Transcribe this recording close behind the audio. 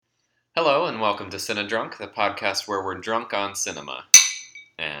Hello and welcome to Cinedrunk, the podcast where we're drunk on cinema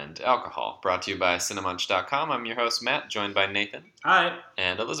and alcohol. Brought to you by Cinemunch.com. I'm your host, Matt, joined by Nathan. Hi.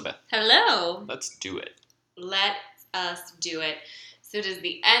 And Elizabeth. Hello. Let's do it. Let us do it. So it is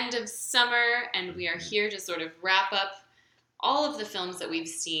the end of summer, and we are here to sort of wrap up all of the films that we've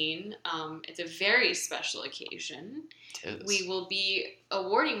seen. It's a very special occasion. It is. We will be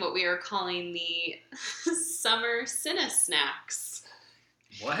awarding what we are calling the Summer Cine Snacks.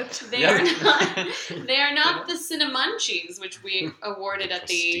 What? They are not the Cinemunchies, which we awarded at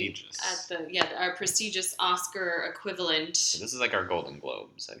our prestigious Oscar equivalent. This is like our Golden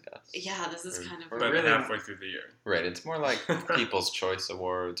Globes, I guess. Yeah, this is kind of But really halfway through the year. Right, it's more like People's Choice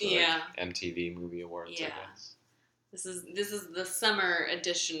Awards or Yeah. like MTV Movie Awards, I Yeah. guess. This is the summer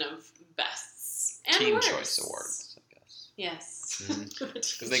edition of bests and Teen worst. Choice Awards, I guess. Yes.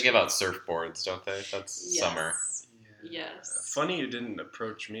 Because they give out surfboards, don't they? That's Yes. summer. Yes. Funny you didn't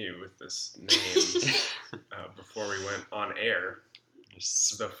approach me with this name before we went on air.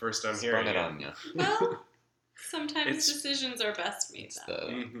 This is the first I'm hearing Sprung it it. on you. Well, sometimes It's- decisions are best made It's that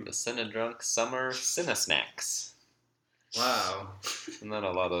way. the Cinedrunk Summer Cine Snacks. Wow. Isn't that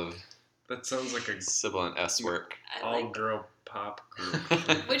a lot of That sounds like a sibilant S work? I like, all-girl pop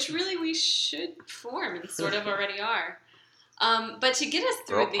group. which really we should form and sort of already are. But to get us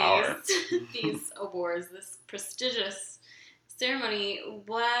through Girl power. these awards, this prestigious ceremony,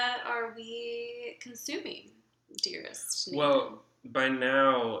 what are we consuming, dearest Nathan? Well, by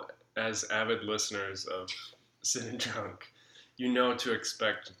now, as avid listeners of Cine Drunk, you know to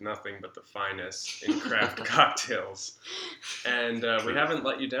expect nothing but the finest in craft cocktails. And we haven't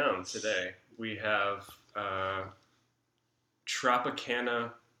let you down today. We have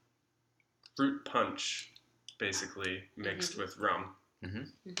Tropicana fruit punch, basically, mixed with rum.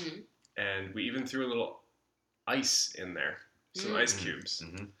 Mm-hmm. And we even threw a little ice in there. Some ice cubes.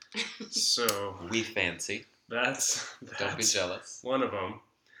 Mm-hmm. So We fancy. that's Don't be jealous. one of them.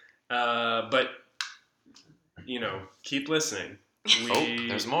 But, you know, keep listening.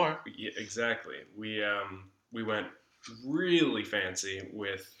 There's more. Yeah, exactly. We went really fancy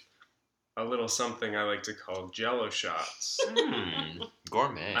with a little something I like to call Jello shots.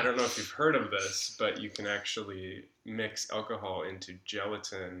 Gourmet. I don't know if you've heard of this, but you can actually mix alcohol into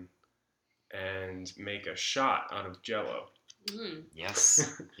gelatin and make a shot out of Jello. Mm.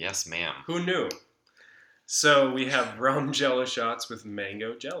 Yes. Yes, ma'am. Who knew? So we have rum Jello shots with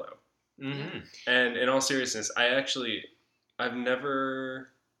mango Jello. Mm-hmm. And in all seriousness, I've never...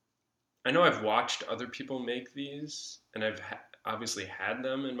 I know I've watched other people make these, and I've obviously had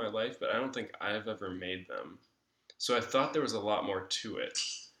them in my life, but I don't think I've ever made them. So I thought there was a lot more to it.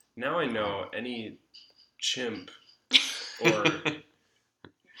 Now I know any chimp or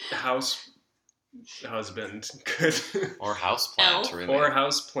house husband could... Or houseplant, Elf. really. or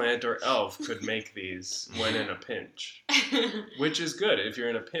houseplant or elf could make these when in a pinch. Which is good. If you're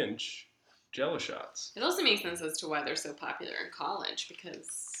in a pinch, Jello shots. It also makes sense as to why they're so popular in college,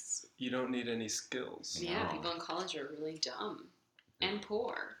 because You don't need any skills. yeah, No. people in college are really dumb and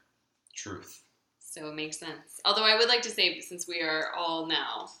poor. Truth. So it makes sense. Although I would like to say, since we are all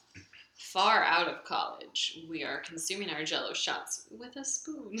now far out of college, we are consuming our Jello shots with a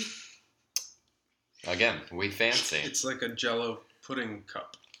spoon. Again, we fancy. It's like a Jello pudding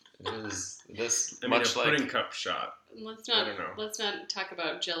cup. It is this I mean, much a like pudding cup shot. Let's I not don't know. let's not talk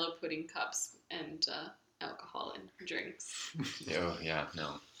about Jello pudding cups and alcohol and drinks. Oh yeah,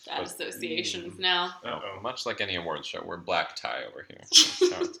 no. Bad But- associations now. Uh-oh. Much like any awards show, we're black tie over here.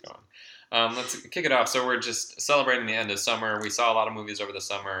 That's how it's going. Let's kick it off. So we're just celebrating the end of summer. We saw a lot of movies over the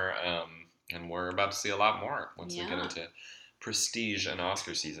summer, and we're about to see a lot more once we get Yeah. into prestige and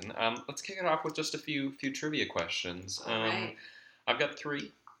Oscar season. Let's kick it off with just a few trivia questions. All right. I've got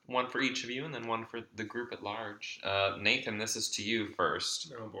three, one for each of you, and then one for the group at large. Nathan, this is to you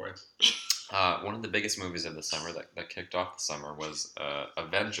first. Oh boy. One of the biggest movies of the summer that kicked off the summer was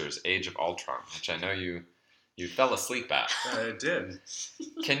Avengers: Age of Ultron, which I know you fell asleep at. I did.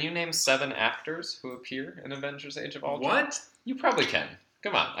 Can you name 7 actors who appear in Avengers: Age of Ultron? What? You probably can.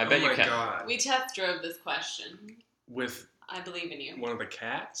 Come on, I bet oh you my can. God. We test drove this question. With I believe in you. one of the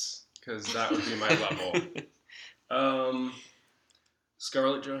cats? Because that would be my level.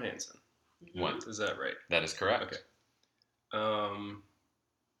 Scarlett Johansson. One. Is that right? That is correct. Okay.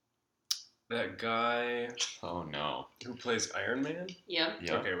 That guy Oh no. who plays Iron Man? Yep.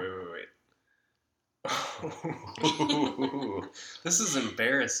 Yep. Okay, wait. This is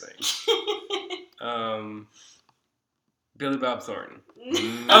embarrassing. Billy Bob Thornton.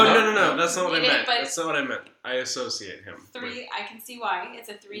 Mm, Oh, no. That's not what I You did, meant. but- That's not what I meant. I associate him. with- I can see why. It's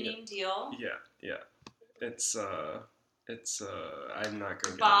a 3-name deal. Yeah. It's It's I'm not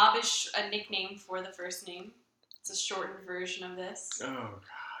gonna. Bob is a nickname for the first name. It's a shortened version of this. Oh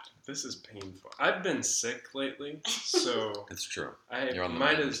God, this is painful. I've been sick lately, so It's true. I You're on the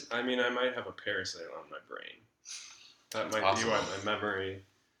might mend. I might have a parasite on my brain. That might Possible. be why my memory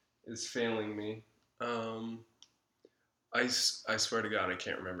is failing me. I swear to God, I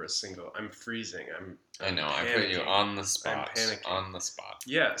can't remember a single. I'm freezing. I know. I panicking. put you on the spot. panicking. On the spot.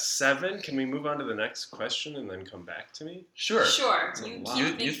 Yeah, 7. Can we move on to the next question and then come back to me? Sure. Sure. It's a You lot. keep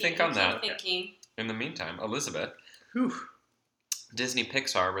You thinking, think on keep that. Thinking. In the meantime, Elizabeth, Whew. Disney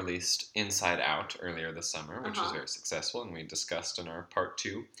Pixar released Inside Out earlier this summer, which was Uh-huh. very successful, and we discussed in our part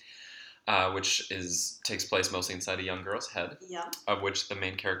 2, which takes place mostly inside a young girl's head, Yeah. of which the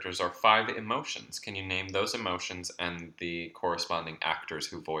main characters are 5 emotions. Can you name those emotions and the corresponding actors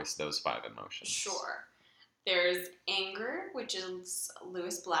who voice those 5 emotions? Sure. There's anger, which is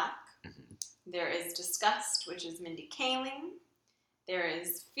Lewis Black. Mhm. There is disgust, which is Mindy Kaling. There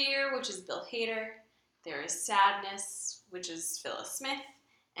is fear, which is Bill Hader. There is sadness, which is Phyllis Smith.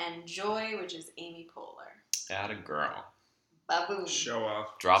 And joy, which is Amy Poehler. Atta girl. Baboom. Show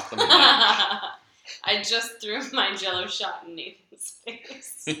off. Drop the mic. I just threw my jello shot in Nathan's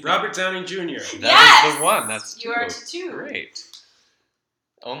face. Robert Downey Jr. That Yes! is the one. That's 2. You are to 2. Great.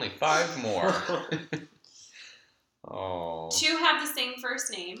 Only 5 more. Oh. 2 have the same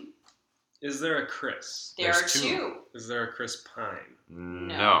first name. Is there a Chris? There There's are 2. 2. Is there a Chris Pine?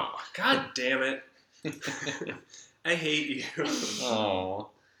 No. God damn it. I hate you. Oh.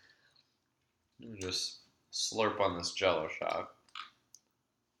 You just slurp on this jello shot.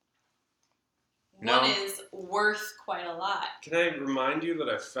 No. One is worth quite a lot. Can I remind you that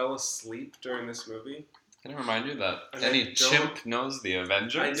I fell asleep during this movie? Can I remind you that And any I don't- chimp knows the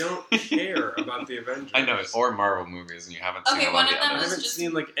Avengers? I don't care about the Avengers. I know, or Marvel movies, and you haven't seen Okay, a lot one of the of them I others. was haven't just-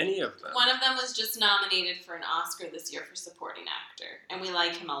 seen like any of them. One of them was just nominated for an Oscar this year for supporting actor, and we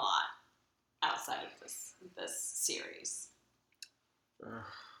like him a lot outside of this series. Ugh.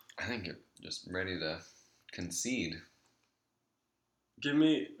 I think you're just ready to concede. Give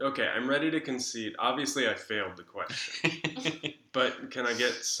me. Okay, I'm ready to concede. Obviously, I failed the question, but can I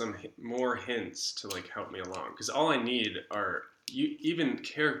get some more hints to like help me along? Because all I need are even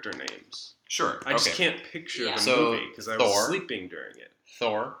character names. Sure. I just can't picture Yeah. the So, movie because I was Thor. sleeping during it.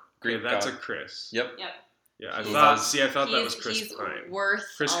 Thor. Okay, Greek that's god. a Chris. Yep. Yep. Yeah, I He thought. was- See, I thought that He's- was Chris he's Pine. worth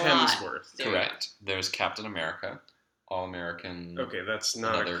Chris a lot. Hemsworth. There you Correct. There's Captain America. All American. Okay, that's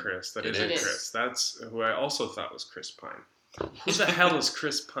not Another- a Chris. That it isn't is. Chris. That's who I also thought was Chris Pine. Who the hell is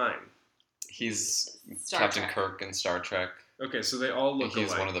Chris Pine? He's Star Captain Trek. Kirk in Star Trek. Okay, so they all look He's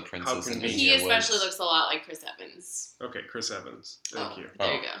alike. one of the princes in convenient. He Into the especially Woods. looks a lot like Chris Evans. Okay, Chris Evans. Thank you. There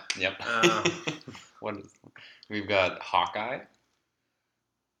Oh. you go. Yep. Um, We've got Hawkeye.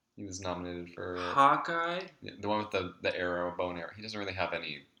 He was nominated for Hawkeye. the one with the arrow, bow and arrow. He doesn't really have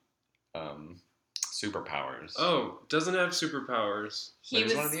any superpowers. Oh, doesn't have superpowers. He But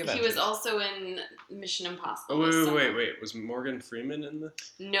was he's one of the he Avengers. was also in Mission Impossible. Oh, this summer. wait. Was Morgan Freeman in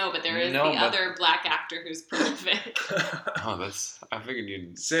this? No, but there is No, the but- other black actor who's prolific. Oh, that's. I figured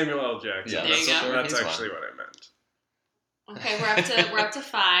you'd. Samuel L. Jackson. Yeah, There you that's go. that's He's actually what I meant. Okay, we're up to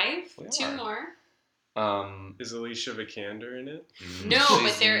 5. We 2 are. more. Is Alicia Vikander in it? No, but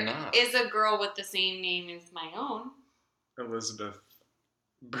she's there not. is a girl with the same name as my own. Elizabeth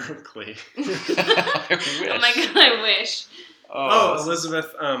Berkley. I wish. Oh my god, I wish. Oh, this is-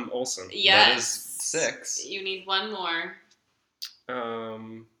 Elizabeth Olsen. Yes. That is 6. You need one more.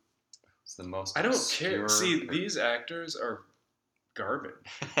 It's the most. I don't obscure care. See, these actors are garbage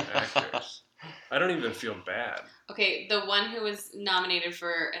actors. I don't even feel bad. Okay, the one who was nominated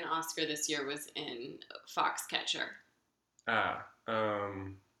for an Oscar this year was in Foxcatcher.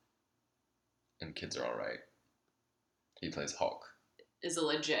 And Kids Are Alright. He plays Hulk. Is a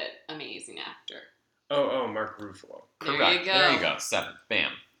legit amazing actor. Oh, Mark Ruffalo. There Correct. you go. There you go. 7.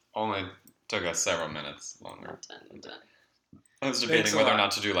 Bam. Only took us several minutes longer. I'm done. I was Thanks debating a whether or lot.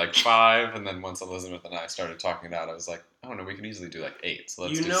 not to do like 5, and then once Elizabeth and I started talking it out, I was like, oh no, we could easily do like 8. So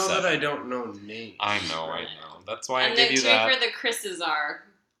let's You do know 7. that I don't know names. I know. Right. That's why And I the gave you two that. for the Chris's are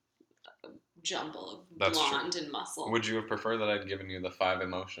a jumble of That's true. blonde and muscle. Would you have preferred that I'd given you the 5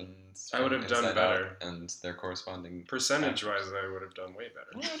 emotions? I would from have done Inside better. Out and their corresponding Percentage-wise, I would have done way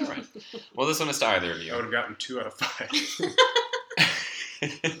better. Yeah, all right. Well, this one is to either of I would have you. gotten 2 out of 5.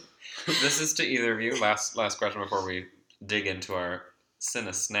 This is to either of you. Last question before we dig into our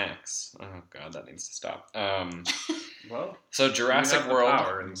Cine Snacks. Oh god, that needs to stop. Well, So Jurassic have the World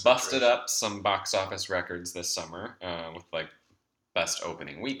power in this busted situation. up some box office records this summer with like best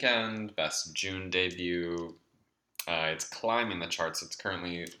opening weekend, best June debut. It's climbing the charts. It's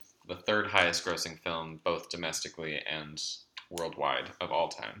currently the third highest grossing film, both domestically and worldwide of all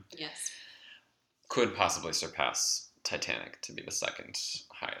time. Yes. Could possibly surpass Titanic to be the second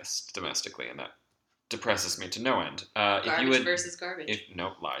highest domestically, and that depresses me to no end. Garbage versus garbage.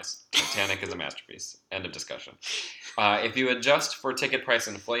 No, lies. Titanic is a masterpiece. End of discussion. If you adjust for ticket price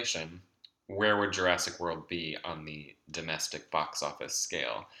inflation, where would Jurassic World be on the domestic box office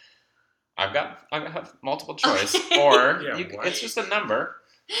scale? I have multiple choice, or Yeah, what? it's just a number.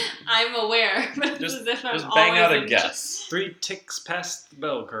 I'm aware, but Just- it's as if I'm Just bang out a always in- guess. 3 ticks past the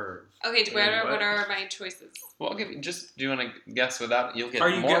bell curve. Okay, what What? are my choices? Well, I'll give you, do you want to guess without? You'll get Are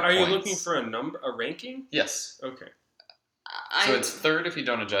you more are you points. looking for a ranking? Yes. Okay. So it's third if you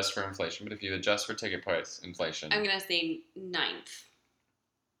don't adjust for inflation, but if you adjust for ticket price inflation, I'm gonna say 9th.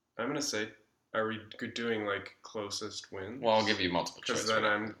 I'm gonna say, are we doing like closest wins? well, I'll give you multiple because choice.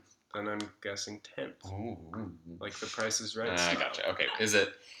 then for I'm guessing 10th. that. Ooh. Like The Price is Right. I style. gotcha. Okay, is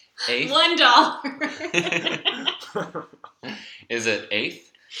it eighth? $1. Is it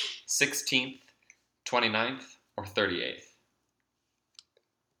 8th, 16th, 29th, or 38th?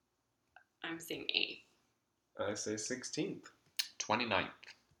 I'm saying 8th. I say 16th. 29th.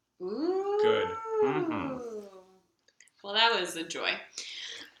 Ooh. Good. Mhm. Well, that was a joy.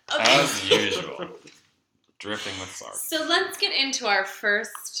 Okay. As usual. Drifting with Sark. So let's get into our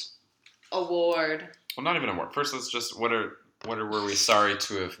first award. Well, not even a word. First, let's just were we sorry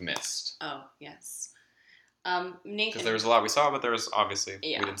to have missed? Oh, yes. Because Nathan. there was a lot we saw, but there was obviously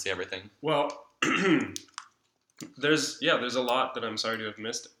Yeah. we didn't see everything. Well, there's a lot that I'm sorry to have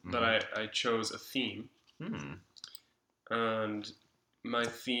missed, but I chose a theme, Hmm. and my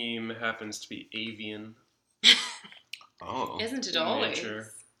theme happens to be avian. Oh. Isn't it in always?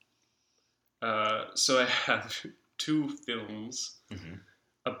 nature. So I have 2 films. Mhm.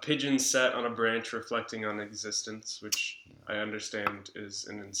 A pigeon sat on a branch reflecting on existence, which I understand is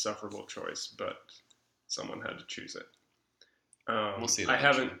an insufferable choice, but someone had to choose it. We'll see that I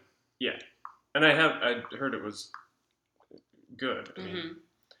haven't, eventually. yeah, and I heard it was good. I mean,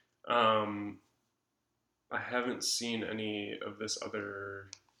 I haven't seen any of this other.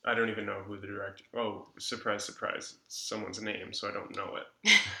 I don't even know who the director. Oh, surprise, surprise! It's someone's name, so I don't know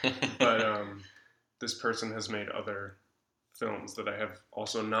it. But this person has made other films that I have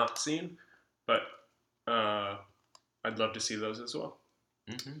also not seen, but I'd love to see those as well.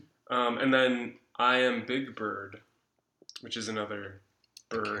 Mhm. And then I Am Big Bird, which is another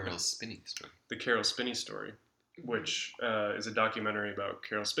bird, Carol Spinney story. the Carol Spinney story, which is a documentary about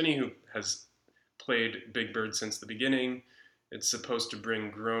Carol Spinney, who has played Big Bird since the beginning. It's supposed to bring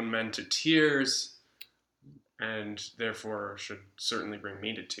grown men to tears, and therefore should certainly bring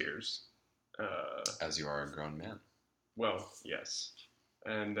me to tears. As you are a grown man. Well, yes,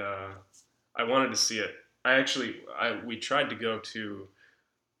 and I wanted to see it. We tried to go to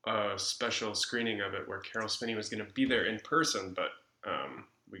a special screening of it where Carol Spinney was going to be there in person, but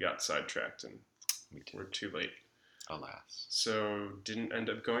we got sidetracked and Me too. we're too late, Alas. so didn't end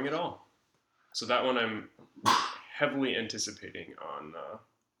up going at all. So that one I'm heavily anticipating on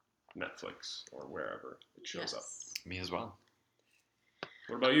Netflix or wherever it shows up. Yes. Me as well.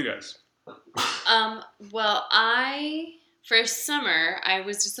 What about you guys? Well, for summer, I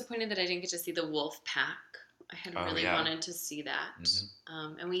was disappointed that I didn't get to see The Wolf Pack. I had Oh, really yeah. wanted to see that.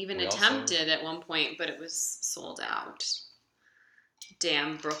 Mhm. And we even We attempted at one point, but it was sold out.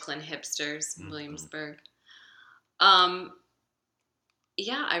 Damn Brooklyn hipsters in Mhm. Williamsburg.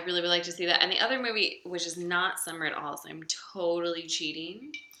 Yeah, I really would like to see that. And the other movie, which is not summer at all, so I'm totally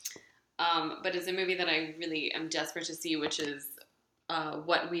cheating, but it's a movie that I really am desperate to see, which is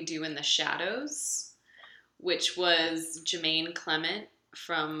What We Do in the Shadows, which was Jermaine Clement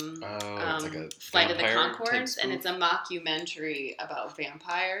from It's like a Flight of the vampire type Conchords, and spoof? it's a mockumentary about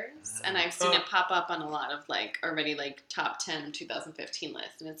vampires. And I've seen Oh. it pop up on a lot of already top 10 2015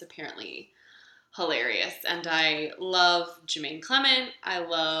 lists, and it's apparently hilarious. And I love Jermaine Clement. I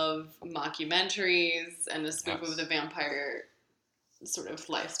love mockumentaries, and the spoof Yes. of the vampire sort of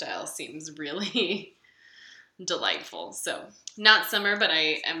lifestyle seems really delightful. So not summer, but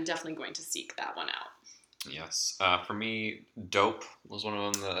I am definitely going to seek that one out. Yes. For me, Dope was one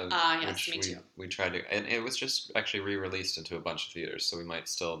of them Yes, which me too. we tried to, and it was just actually re-released into a bunch of theaters, so we might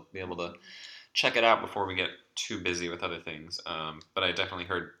still be able to check it out before we get too busy with other things. But I definitely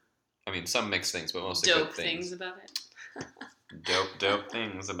heard, some mixed things, but mostly Dope good things. things about it. Dope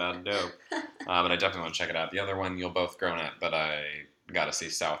things about Dope. But I definitely want to check it out. The other one you'll both groan at, but I got to see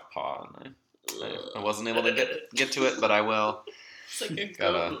Southpaw, and I wasn't able to get to it, but I will. It's like a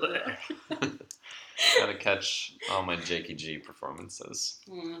Gotta- goat. Gotta catch all my Jakey G performances.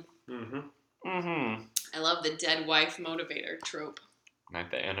 Mm. Mm-hmm. Mm-hmm. I love the dead wife motivator trope.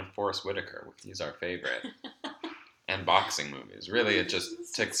 And of Forrest Whitaker. He's our favorite. And boxing movies. Really, it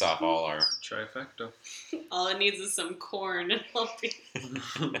just ticks off all our... Trifecta. All it needs is some corn and it'll be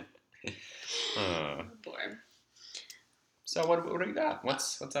Uh, bored. so what do we got?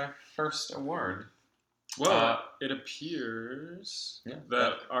 What's our first award? Well, it appears Yeah,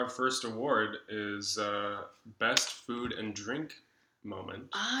 that our first award is Best Food and Drink Moment,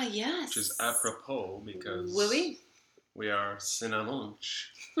 Ah, yes. which is apropos because Oui. we are Cinnamons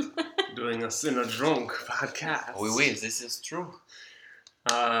doing a Cinnadrunk podcast. This is true.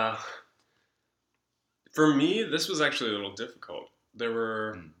 For me, this was actually a little difficult. There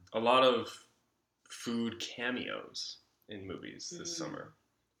were a lot of food cameos in movies this summer.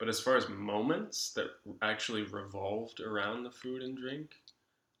 But as far as moments that actually revolved around the food and drink,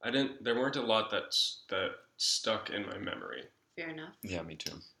 there weren't a lot that stuck in my memory. Fair enough. Yeah, me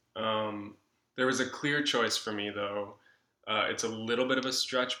too. There was a clear choice for me, though. It's a little bit of a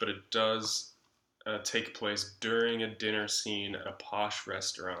stretch, but it does take place during a dinner scene at a posh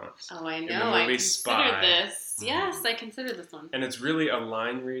restaurant. Oh, I In the know. I movie considered Spy. this. Yes, I considered this one. And it's really a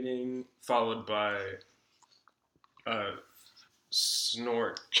line reading followed by a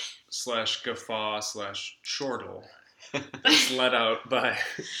snort / guffaw / chortle that's let out by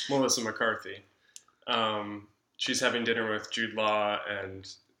Melissa McCarthy. She's having dinner with Jude Law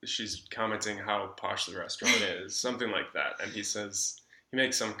and she's commenting how posh the restaurant is, something like that. And he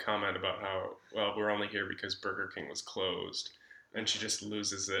makes some comment about how, well, we're only here because Burger King was closed. And she just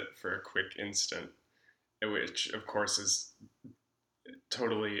loses it for a quick instant, which, of course, is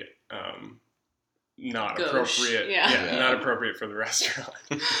totally not Gauche. appropriate. Yeah. Not appropriate for the restaurant.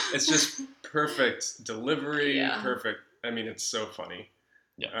 It's just perfect delivery, perfect. I mean, it's so funny.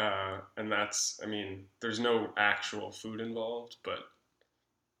 Yeah. And there's no actual food involved, but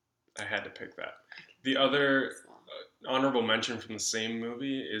I had to pick that. The other honorable mention from the same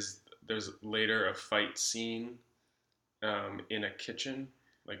movie is there's later a fight scene in a kitchen.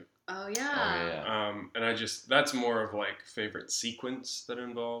 Oh, yeah. And that's more of like favorite sequence that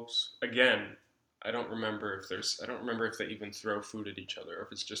involves. Again, I don't remember if they even throw food at each other or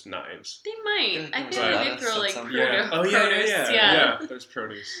if it's just knives. They might. I But- feel like they throw like sounds- produce. Oh yeah. Yeah. Yeah, there's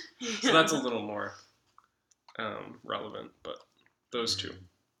produce. So that's a little more relevant, but those two.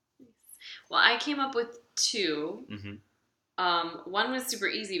 Well, I came up with two. Mm-hmm. One was super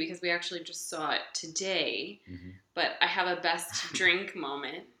easy because we actually just saw it today, Mm-hmm. but I have a best drink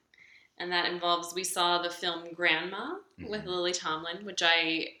moment, and that involves we saw the film Grandma with Lily Tomlin, which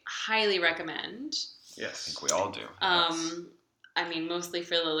I highly recommend. I Yes. think we all do. I mean, mostly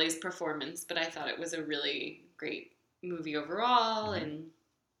for Lily's performance, but I thought it was a really great movie overall and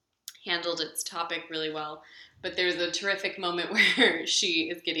handled its topic really well. But there's a terrific moment where she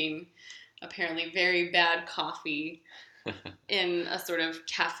is getting apparently very bad coffee in a sort of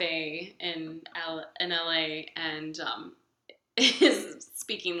cafe in LA and is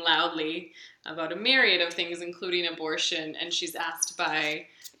speaking loudly about a myriad of things, including abortion, and she's asked by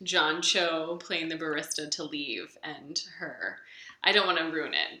John Cho, playing the barista, to leave, and I don't want to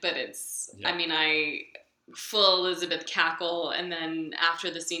ruin it, but I full Elizabeth cackle, and then after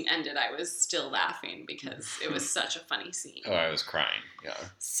the scene ended, I was still laughing because it was such a funny scene. Oh, I was crying. Yeah.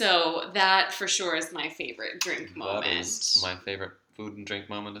 So that for sure is my favorite drink moment. That is my favorite food and drink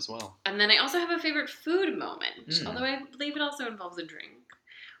moment as well. And then I also have a favorite food moment, although I believe it also involves a drink,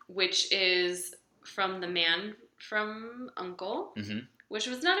 which is from The Man from U.N.C.L.E., which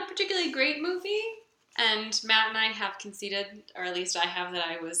was not a particularly great movie. And Matt and I have conceded, or at least I have, that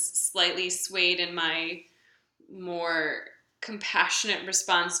I was slightly swayed in my more compassionate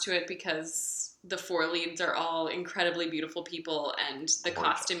response to it because the four leads are all incredibly beautiful people and the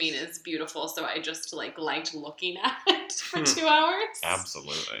costuming is beautiful. So I just liked looking at it for 2 hours.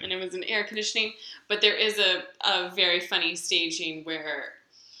 Absolutely. And it was in air conditioning. But there is a very funny staging where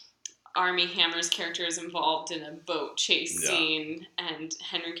Armie Hammer's character is involved in a boat chase scene, and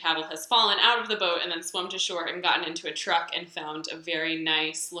Henry Cavill has fallen out of the boat and then swum to shore and gotten into a truck and found a very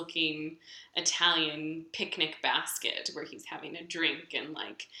nice looking Italian picnic basket where he's having a drink and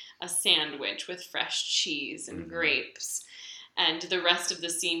a sandwich with fresh cheese and grapes. And the rest of the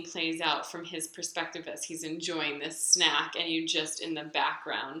scene plays out from his perspective as he's enjoying this snack, and you just in the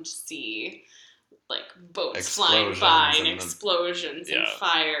background see boats flying by and explosions and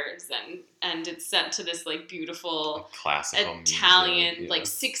fires, and it's set to this beautiful classical Italian music,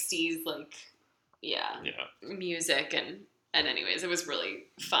 60s music, and anyways, it was really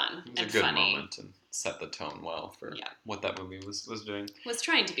fun it was and a good funny. moment, and set the tone well for Yeah. what that movie was doing. Was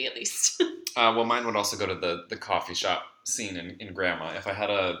trying to be, at least. Well, mine would also go to the coffee shop scene in Grandma. If I had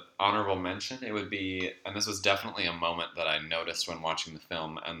a honorable mention, it would be, and this was definitely a moment that I noticed when watching the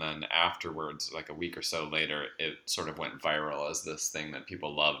film, and then afterwards, like a week or so later, it sort of went viral as this thing that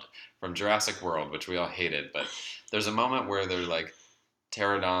people loved from Jurassic World, which we all hated. But there's a moment where they're like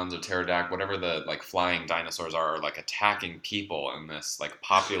pterodons or pterodact, whatever the like flying dinosaurs are like attacking people in this like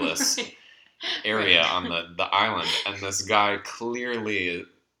populous Right. area on the island, and this guy clearly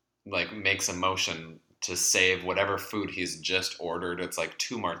like makes a motion to save whatever food he's just ordered. It's like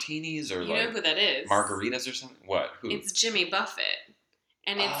 2 martinis or You know like who that is? margaritas or something. What? Who? It's Jimmy Buffett.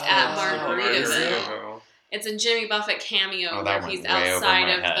 And it's Oh, at Margaritaville. Margaritaville. It's a Jimmy Buffett cameo Oh, that where went he's way over outside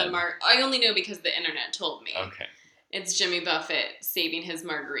my of head. the I only know because the internet told me. Okay. It's Jimmy Buffett saving his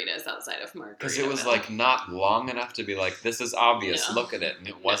margaritas outside of Margaritaville. Because it was like not long enough to be like, this is obvious. No. Look at it, and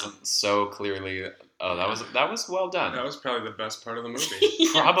it No. wasn't so clearly. Oh, that was well done. That was probably the best part of the movie.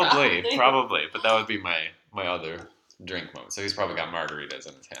 Yeah, Probably. But that would be my other drink moment. So he's probably got margaritas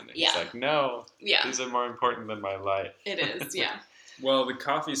in his hand. And Yeah. He's like, no, Yeah, these are more important than my life. it is. Yeah. Well, the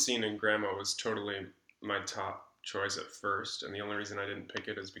coffee scene in Grandma was totally my top choice at first, and the only reason I didn't pick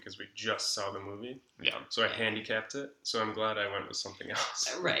it is because we just saw the movie, Yeah. so I handicapped it. So I'm glad I went with something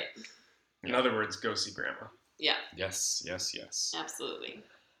else. Right. In other words, go see Grandma. Yeah, Yes. absolutely.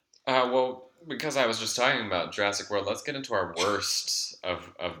 Well, because I was just talking about Jurassic World, let's get into our worst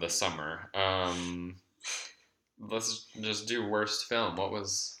of the summer. Let's just do worst film. What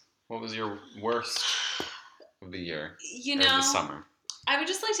was your worst of the year? You or know, the summer? I would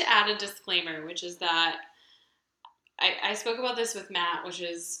just like to add a disclaimer, which is that I spoke about this with Matt, which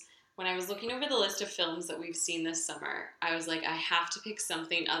is when I was looking over the list of films that we've seen this summer, I was like, I have to pick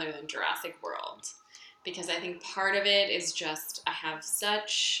something other than Jurassic World. Because I think part of it is just I have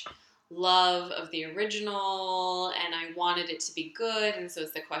such love of the original and I wanted it to be good. And so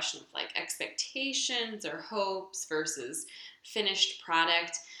it's the question of like expectations or hopes versus finished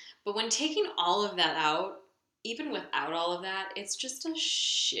product. But when taking all of that out, even without all of that, it's just a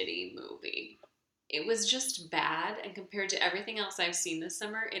shitty movie. It was just bad, and compared to everything else I've seen this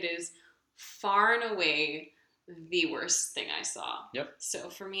summer, it is far and away the worst thing I saw. Yep. So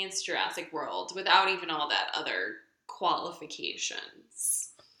for me, it's Jurassic World, without even all that other qualifications.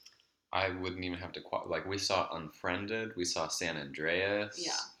 I wouldn't even have to like we saw Unfriended, we saw San Andreas.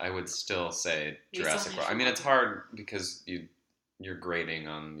 Yeah. I would still say We saw Jurassic World. I mean, it's Unfriended. hard because you're grading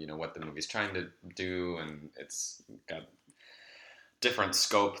on what the movie's trying to do, and it's got different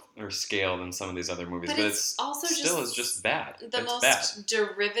scope or scale than some of these other movies, but it's also still just is just bad. the it's most bad.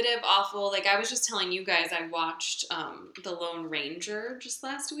 derivative, awful. Like I was just telling you guys, I watched The Lone Ranger just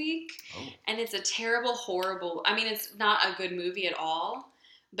last week, Oh. and it's a terrible, horrible. I mean, it's not a good movie at all,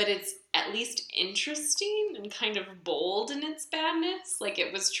 but it's at least interesting and kind of bold in its badness. Like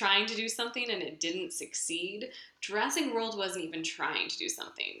it was trying to do something and it didn't succeed. Jurassic World wasn't even trying to do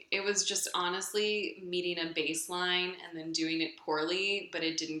something. It was just honestly meeting a baseline and then doing it poorly, but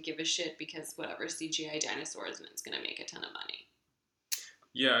it didn't give a shit because whatever, CGI dinosaurs and it's going to make a ton of money.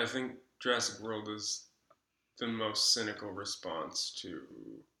 Yeah, I think Jurassic World is the most cynical response to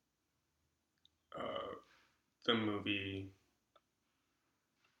the movie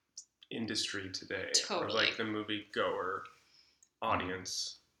industry today. Totally. Or like the movie goer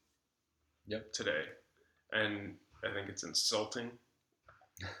audience today. And I think it's insulting.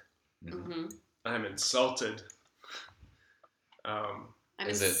 Mm-hmm. I'm insulted.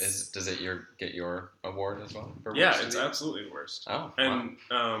 Does it get your award as well? For Yeah, worst of it's the year? absolutely the worst. Oh, And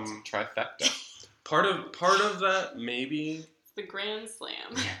wow. Trifecta. part of that maybe The Grand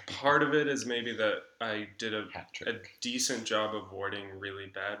Slam. part of it is maybe that I did a Hat trick. decent job avoiding really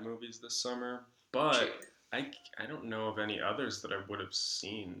bad movies this summer, but I don't know of any others that I would have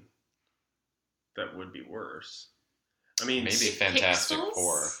seen that would be worse. I mean, Maybe Fantastic Pixels?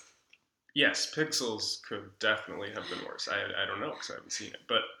 Four. yes, Pixels could definitely have been worse. I don't know because I haven't seen it,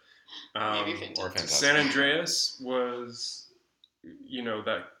 but Maybe Or Fantastic. Fantastic San Andreas was,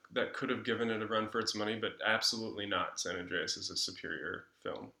 that could have given it a run for its money, but absolutely not. San Andreas is a superior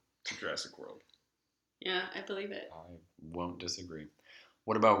film to Jurassic World. Yeah, I believe it. I won't disagree.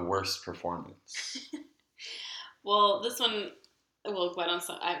 What about worst performance? Well, this one, well, why don't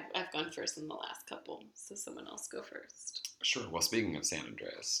I've gone first in the last couple, so someone else go first. Sure. Well, speaking of San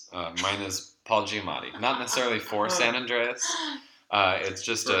Andreas, mine is Paul Giamatti. Not necessarily for San Andreas. It's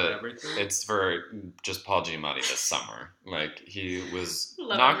just For everything? it's for just Paul Giamatti this summer. Like he was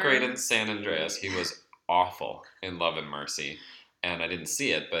Love not and great in Mercy. San Andreas. He was awful in Love and Mercy, and I didn't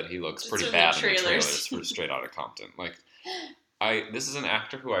see it, but he looks Just pretty from the bad in the trailers. trailers for Straight Outta Compton. Like This is an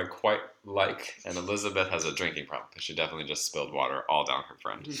actor who I quite like, and Elizabeth has a drinking problem because she definitely just spilled water all down her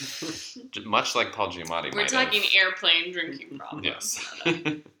friend. Much like Paul Giamatti We're might talking have. airplane drinking problems.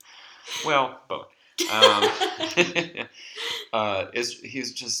 Yes. Well, both.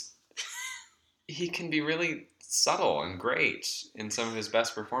 He can be really subtle and great in some of his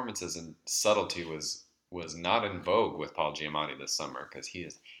best performances, and subtlety was not in vogue with Paul Giamatti this summer because he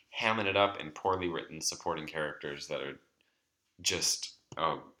is hamming it up in poorly written supporting characters that are just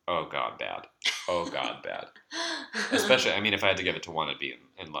oh god bad. Especially, I mean, if I had to give it to one, it'd be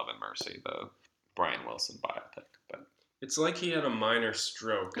in Love and Mercy, the Brian Wilson biopic. But It's like he had a minor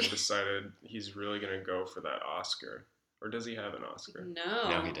stroke and decided he's really going to go for that Oscar. Or does he have an Oscar?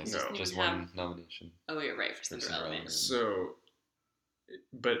 No, he doesn't. No. Just one nomination. Oh, you're right, for Cinderella Man. So,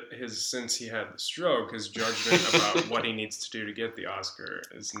 but since he had the stroke, his judgment about what he needs to do to get the Oscar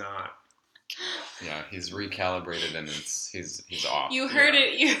is not. Yeah, he's recalibrated and he's off. You heard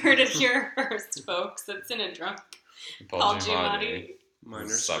it. You heard it here first, folks. It's in a drunk. Paul Giamatti Minor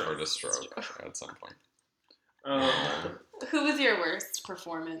suffered stroke. a stroke at some point. Who was your worst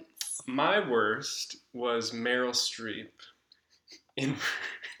performance? My worst was Meryl Streep in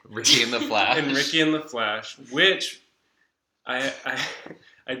Ricky and the Flash. in Ricky and the Flash, which I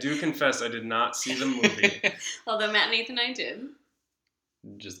do confess I did not see the movie. Although Matt, Nathan, and I did.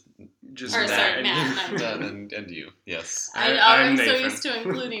 Just Or, sorry, Matt and I that and you, yes. I'm so Nathan. used to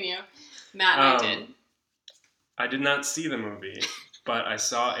including you. Matt and I did. I did not see the movie, but I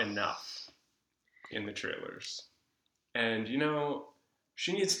saw enough in the trailers. And,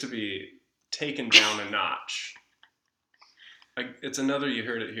 she needs to be taken down a notch. It's another you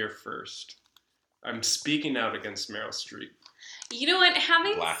heard it here first. I'm speaking out against Meryl Streep. You know what?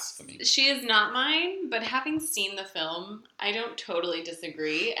 Blasphemy. She is not mine, but having seen the film, I don't totally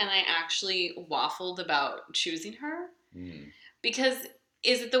disagree, and I actually waffled about choosing her. Because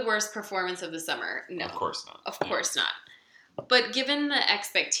is it the worst performance of the summer? No. Of course not. Of course not. But given the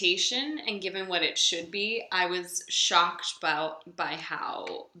expectation and given what it should be, I was shocked by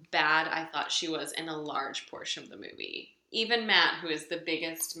how bad I thought she was in a large portion of the movie. Even Matt, who is the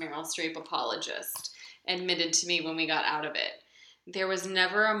biggest Meryl Streep apologist, admitted to me when we got out of it, there was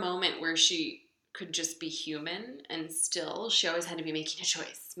never a moment where she could just be human, and still she always had to be making a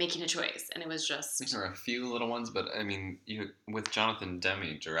choice, and it was just... There are a few little ones, but I mean, with Jonathan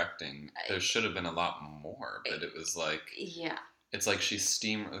Demme directing, there should have been a lot more, but it was like... Yeah. It's like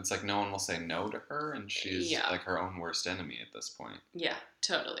it's like no one will say no to her, and she's like her own worst enemy at this point. Yeah,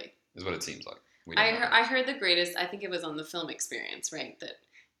 totally. Is what it seems like. I heard the greatest, I think it was on the Film Experience, right, that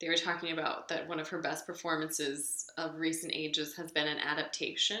they were talking about that one of her best performances of recent ages has been an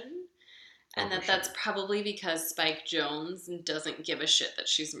adaptation. And that's probably because Spike Jonze doesn't give a shit that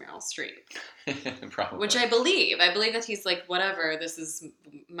she's Meryl Streep. Probably. Which I believe. I believe that he's like, whatever, this is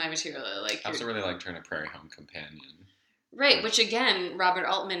my material. Like, I also really liked her in A Prairie Home Companion. Right, which again, Robert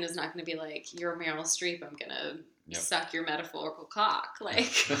Altman is not going to be like, you're Meryl Streep, I'm going to suck your metaphorical cock.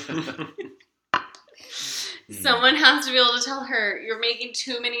 Like, someone has to be able to tell her, you're making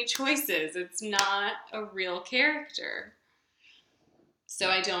too many choices. It's not a real character. So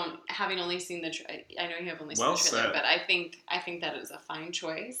having only seen I know you have only seen the trailer, but I think that is a fine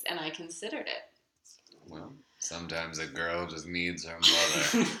choice, and I considered it. Well, sometimes a girl just needs her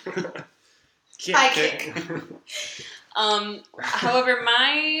mother. Kick. However,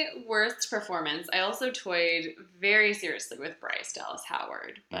 my worst performance, I also toyed very seriously with Bryce Dallas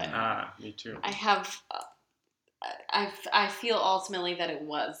Howard, but me too. I feel ultimately that it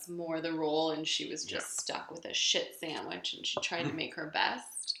was more the role, and she was just stuck with a shit sandwich, and she tried to make her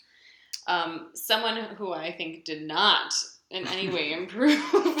best. Someone who I think did not in any way improve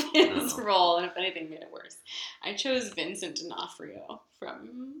his role, and if anything made it worse. I chose Vincent D'Onofrio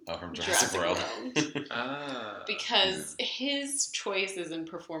from Jurassic World. Because his choices and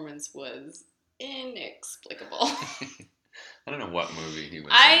performance was inexplicable. I don't know what movie he was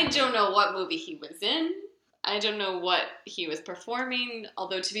in. I don't know what movie he was in. I don't know what he was performing,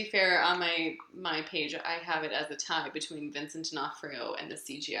 although to be fair, on my page, I have it as a tie between Vincent D'Onofrio and the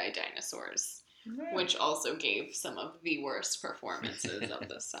CGI dinosaurs, which also gave some of the worst performances of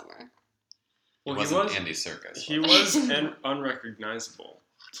this summer. Well, he was Andy Serkis. He was unrecognizable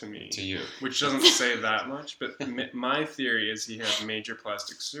to me. To you. Which doesn't say that much, but my theory is he had major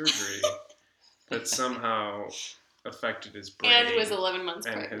plastic surgery that somehow affected his brain. And was 11 months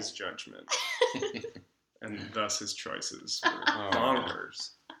and pregnant. his judgment. And thus his choices were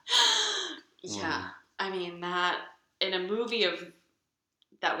bonkers. Yeah. I mean, that, in a movie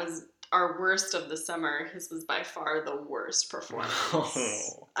that was our worst of the summer, his was by far the worst performance.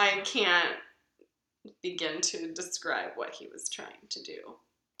 I can't begin to describe what he was trying to do.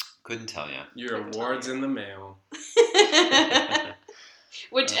 Couldn't tell you. Your Couldn't tell award's you. in the mail.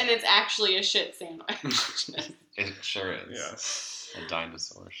 And it's actually a shit sandwich. It sure is. Yes. A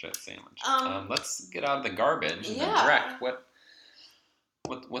dinosaur shit sandwich. Um, Let's get out of the garbage and yeah. direct.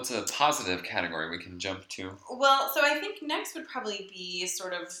 What's a positive category we can jump to? Well, so I think next would probably be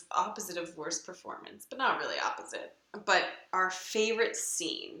sort of opposite of worst performance, but not really opposite. But our favorite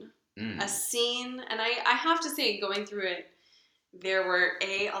scene. A scene, and I have to say, going through it, there were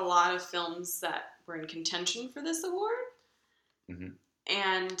a lot of films that were in contention for this award. Mm-hmm.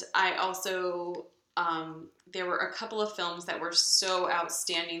 And I also, there were a couple of films that were so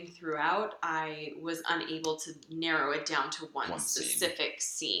outstanding throughout, I was unable to narrow it down to one specific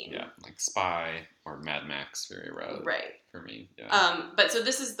scene. Yeah, like Spy or Mad Max Fury Road. Right. For me, yeah. But so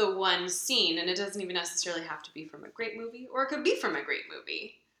this is the one scene, and it doesn't even necessarily have to be from a great movie, or it could be from a great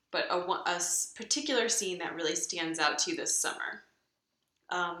movie, but a particular scene that really stands out to you this summer.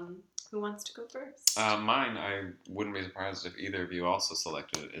 Who wants to go first? Mine, I wouldn't be surprised if either of you also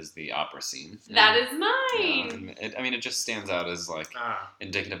selected it, is the opera scene. That is mine! It just stands out as like Ah,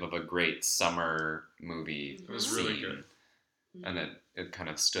 indicative of a great summer movie. it was Mhm. really scene. good. And it kind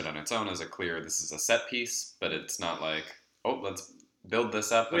of stood on its own as a clear, this is a set piece, but it's not like, oh, let's build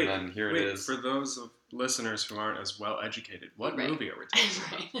this up and then here it is. For those of listeners who aren't as well educated, what Right. movie are we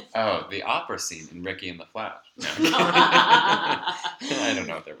talking about? Right. Oh, the opera scene in Ricky and the Flash. No. I don't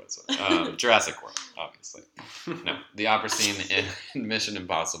know if there was one. Jurassic World, obviously. No, the opera scene in Mission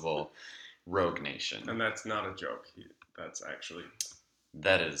Impossible Rogue Nation. And that's not a joke. That's actually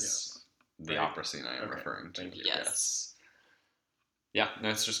That is the Right. opera scene I am Okay, referring to. thank you. Yes. Yeah, no,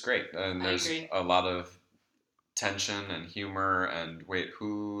 it's just great. And I there's agree. a lot of tension and humor and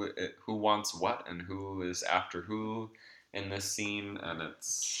who wants what and who is after who in this scene, and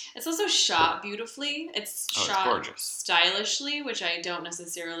it's also shot beautifully. It's shot gorgeous. stylishly, which I don't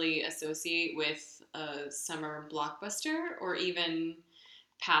necessarily associate with a summer blockbuster or even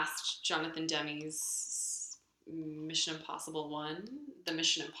past Jonathan Demme's Mission Impossible 1, the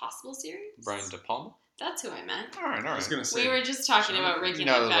Mission Impossible series. Brian De Palma. That's who I meant. All right, I was gonna say We were just talking about Jonathan- Ricky You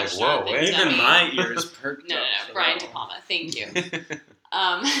know, and the like, Flash. whoa, Jonathan wait. even Demme. my ears perked No, up. for Brian that De one. Palma. Thank you.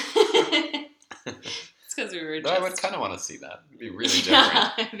 It's because we were Though just... I would kind of want to see that. It'd be really different.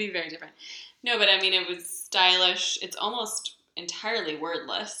 It'd be very different. No, but I mean, it was stylish. It's almost entirely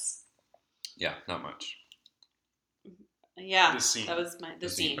wordless. Yeah, not much. Yeah, The scene. that was the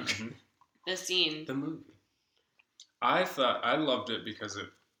scene. Mhm. The scene. The movie. I loved it because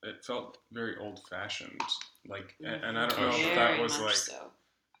it felt very old fashioned. Like, and I don't know if that Very was much like so.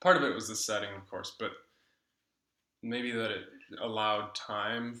 part of it was the setting, of course, but maybe that it allowed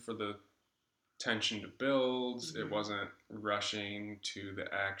time for the tension to build. Mhm. It wasn't rushing to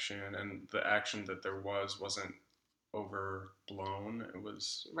the action, and the action that there wasn't overblown. It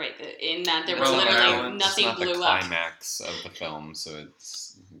was Right. In that there was Well literally balanced. nothing It's not blew the up. climax of the film, so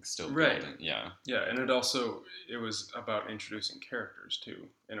it's still Right. building. Yeah. yeah, and it was about introducing characters too,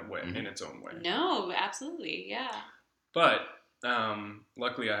 in a way, Mhm. in its own way. No, absolutely. Yeah. But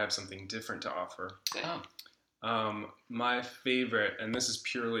luckily, I have something different to offer. Good. Oh. My favorite, and this is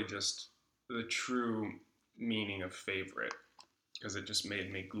purely just the true meaning of favorite, because it just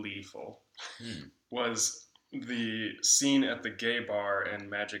made me gleeful, was the scene at the gay bar in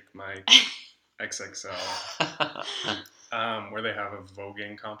Magic Mike XXL, where they have a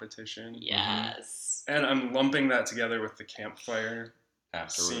voguing competition. Yes. And I'm lumping that together with the campfire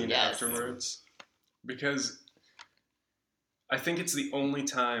Afterwards. scene Yes. afterwards, because I think it's the only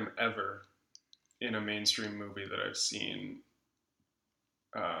time ever in a mainstream movie that I've seen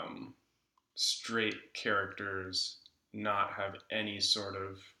straight characters not have any sort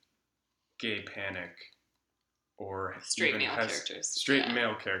of gay panic or Straight even male characters. straight Yeah.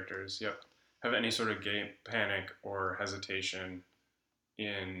 male characters, yep, have any sort of gay panic or hesitation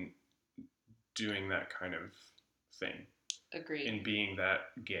in doing that kind of thing, Agreed. in being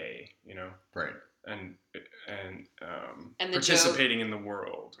that gay, Right. and And the participating in the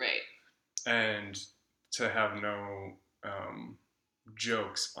world, Right. and to have no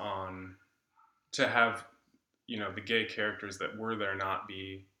jokes on, to have the gay characters that were there not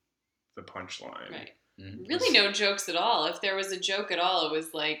be the punchline. Right. Mhm. Really no jokes at all. If there was a joke at all, it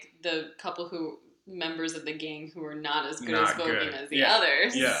was like the couple members of the gang who were not as good as Not voguing good. as the Yeah.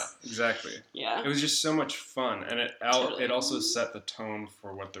 others. Yeah, exactly. Yeah. It was just so much fun, and it Totally. also set the tone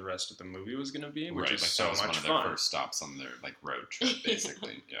for what the rest of the movie was going to be, which Right, is like so that was much one of fun. their first stops on their road trip,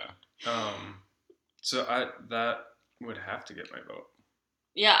 basically. Yeah. So that would have to get my vote.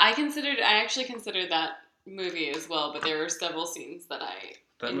 Yeah, I actually considered that movie as well, but there were several scenes that I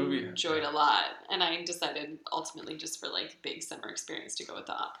That movie enjoyed a lot, and I decided ultimately just for like big summer experience to go with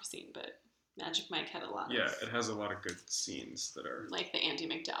the opera scene. But Magic Mike had a lot Yeah, of it has a lot of good scenes that are. like the Andy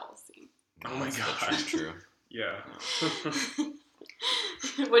McDowell scene, Oh my That's the God. true. Yeah.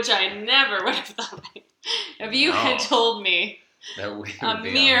 which I never would have thought. If you had No. told me That we A would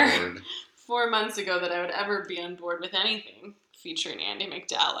be mere- on board. 4 months ago that I would ever be on board with anything featuring Andy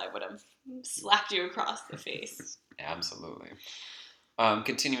McDowell, I would have slapped you across the face. Absolutely.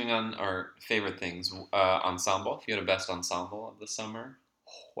 Continuing on our favorite things, ensemble. If you had a best ensemble of the summer,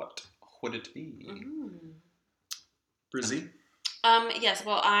 what would it be? Brizzy? Yes,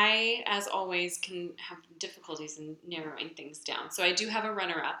 well, I, as always, can have difficulties in narrowing things down. So I do have a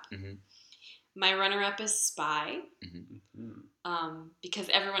runner-up. Mhm. My runner-up is Spy, Mm-hmm. because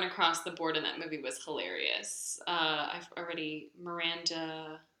everyone across the board in that movie was hilarious.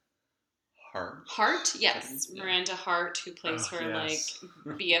 Miranda Heart. yes, Yeah. Miranda Hart, who plays Oh, her yes.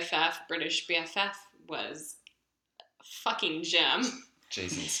 like BFF, British BFF, was a fucking gem.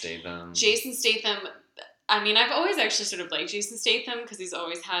 Jason Statham. Jason Statham. I mean, I've always actually sort of liked Jason Statham because he's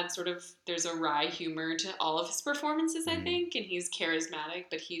always had sort of, there's a wry humor to all of his performances, I think, and he's charismatic,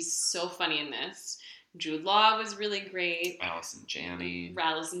 but he's so funny in this. Jude Law was really great. Allison Janney.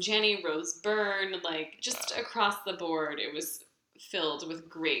 Rose Byrne, like just across the board, it was filled with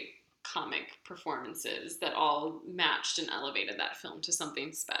great comic performances that all matched and elevated that film to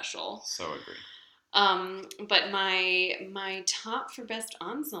something special. So agree. But my top for best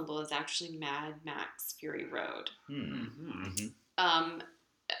ensemble is actually Mad Max Fury Road. Mm-hmm.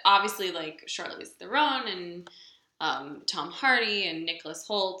 Obviously, like Charlize Theron and Tom Hardy and Nicholas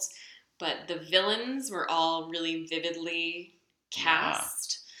Hoult, but the villains were all really vividly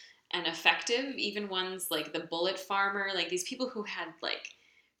cast and effective. Even ones like the Bullet Farmer, like these people who had like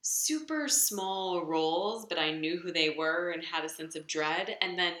super small roles, but I knew who they were and had a sense of dread.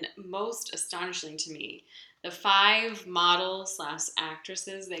 And then most astonishing to me, the 5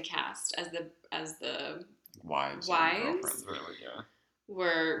 model/actresses they cast as the Wives. Wives? And girlfriends, really, yeah.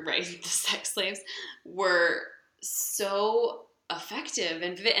 were right, the sex slaves were so effective,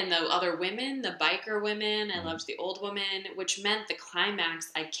 and the other women, the biker women, I loved the old woman, which meant the climax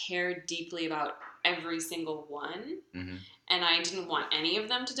I cared deeply about every single one. And I didn't want any of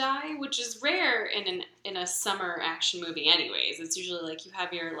them to die, which is rare in a summer action movie anyways. It's usually like you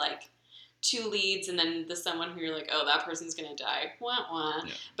have your like 2 leads and then the someone who you're like, oh, that person's gonna die. Wah, wah.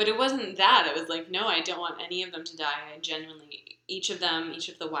 Yeah. But it wasn't that. It was like, no, I don't want any of them to die. I genuinely, each of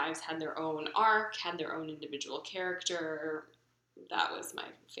the wives had their own arc, had their own individual character. That was my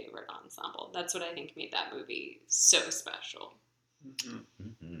favorite ensemble. That's what I think made that movie so special.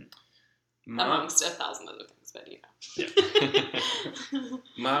 Amongst 1,000 other things, but you know. Yeah.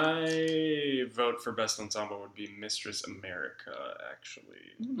 My vote for best ensemble would be Mistress America,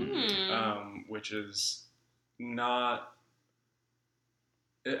 actually, which is not.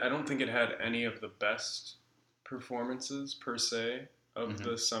 I don't think it had any of the best performances per se of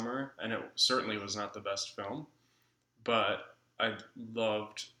the summer, and it certainly was not the best film. But I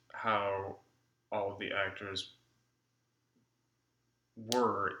loved how all of the actors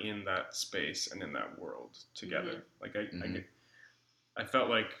were in that space and in that world together. Like I felt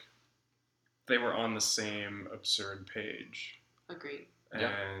like they were on the same absurd page. Agreed.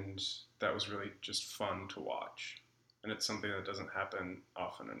 And that was really just fun to watch. And it's something that doesn't happen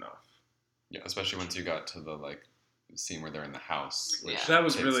often enough. Yeah, especially once you got to the like scene where they're in the house. Which that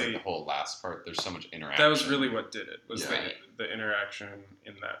was takes, really like, the whole last part. There's so much interaction. That was really what did it. Was Right. the interaction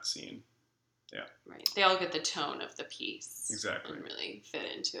in that scene. Yeah. Right. They all get the tone of the piece. Exactly. And really fit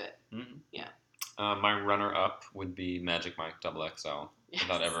into it. Yeah. My runner-up would be Magic Mike XXL. Yes. I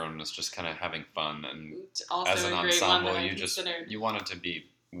thought everyone was just kind of having fun, and Also as an a great ensemble, one that I you considered. you wanted to be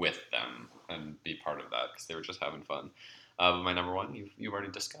with them and be part of that because they were just having fun. But my number one, you already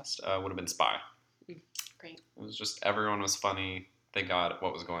discussed, would have been Spy. Great. It was just everyone was funny. They got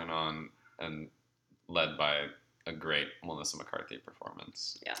what was going on, and led by a great Melissa McCarthy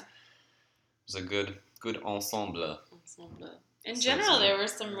performance. Yeah. It was a good ensemble. In general, there were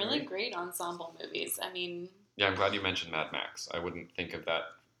some really great ensemble movies. I mean... Yeah, I'm glad you mentioned Mad Max. I wouldn't think of that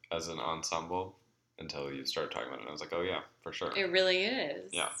as an ensemble until you started talking about it. And I was like, oh, yeah, for sure. It really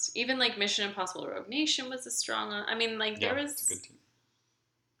is. Yeah. Even, like, Mission Impossible Rogue Nation was a strong... I mean, like, there was... It's a good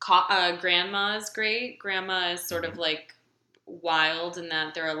team. Grandma is great. Grandma is sort of, like, wild in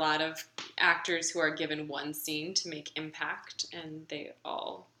that there are a lot of actors who are given one scene to make impact, and they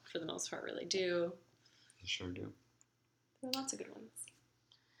all, for the most part, really do. They sure do. There are lots of good ones.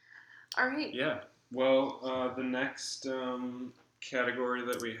 All right. Yeah. Well, the next category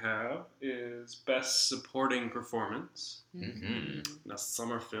that we have is Best Supporting Performance Mhm. in a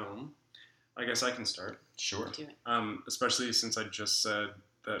Summer Film. I guess I can start. Sure. Do it. Especially since I just said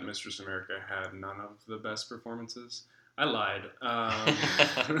that Mistress America had none of the best performances. I lied.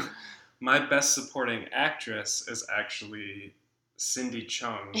 My Best Supporting Actress is actually Cindy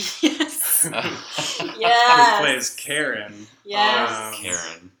Chung, Yes. who Yes. plays Karen, Yes.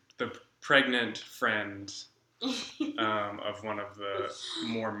 Karen. the pregnant friend of one of the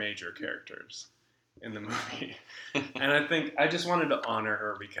more major characters in the movie. And I think I just wanted to honor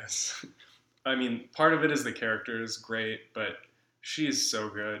her because, I mean, part of it is the character is great, but she's so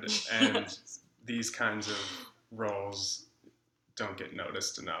good, and these kinds of roles don't get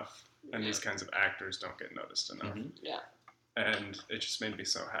noticed enough, and these kinds of actors don't get noticed enough. Mhm. Yeah. And it just made me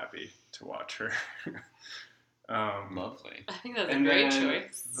so happy to watch her. Lovely. I think that's a And great then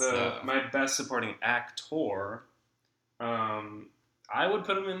choice. my Best Supporting Actor, I would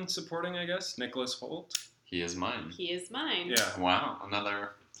put him in supporting, I guess, Nicholas Hoult. He is mine. He is mine. Yeah. Wow,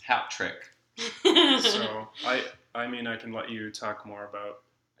 another hat trick. So I mean, I can let you talk more about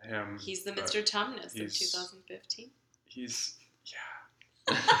him. He's the but Mr. Tumnus of he's- 2015. He's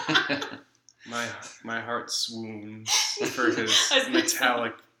my heart swoons for his I was gonna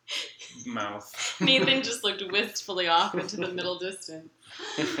metallic mouth. Nathan just looked wistfully off into the middle distance.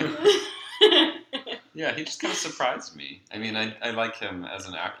 Yeah, he just kind of surprised me. I mean, I like him as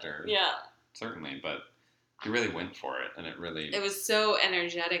an actor, Yeah. certainly, but he really went for it, and it really It was so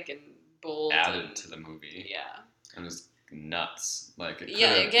energetic and bold. added and, to the movie. Yeah. And it was nuts. Like, it could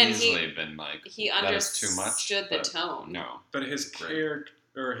Yeah, have again, easily been like, He that is too much. understood the but tone. No. But his Great. character,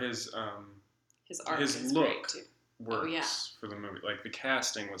 or his Art his is look great too. works Oh, yeah. for the movie. Like, the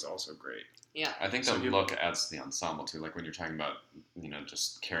casting was also great. Yeah. I think So the he- look adds to the ensemble too. Like when you're talking about,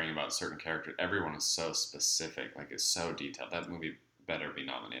 just caring about certain characters, everyone is so specific. Like it's so detailed. That movie better be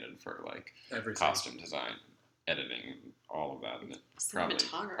nominated for like Everything. costume design, editing, all of that. And it probably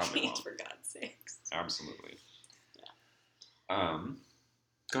Cinematography, won't. for God's sakes. Absolutely.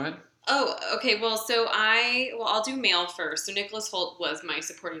 Go ahead. Oh, okay. Well, so I'll do male first. So Nicholas Hoult was my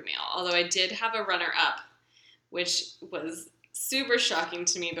supporting male, although I did have a runner-up, which was super shocking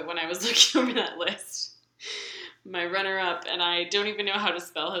to me. But when I was looking over that list, my runner-up, and I don't even know how to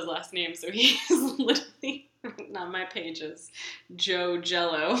spell his last name, so he is literally written on my pages, Joe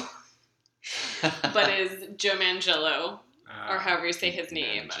Jello, but is Joe Mangello, or however you say his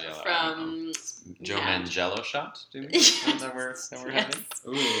name, Mangello, from Joe Yeah. Mangello shot? Do you mean? Yes. Is that where we're heading?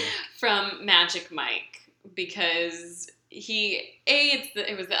 Ooh. from Magic Mike, because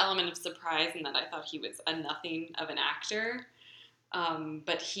it was the element of surprise in that I thought he was a nothing of an actor,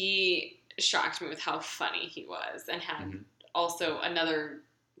 but he shocked me with how funny he was, and had Mhm. also another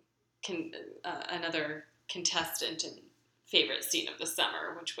contestant and favorite scene of the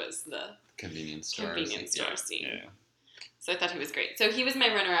summer, which was the Convenience store. Convenience store Yeah, scene. Yeah. So I thought he was great. So he was my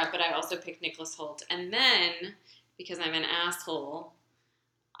runner-up, but I also picked Nicholas Hoult. And then, because I'm an asshole,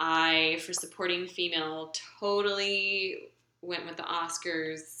 for supporting female, totally went with the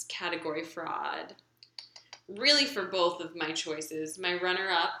Oscars category fraud. Really for both of my choices. My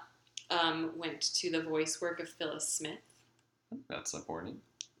runner-up went to the voice work of Phyllis Smith. That's supporting.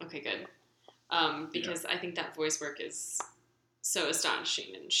 Okay, good. Because I think that voice work is so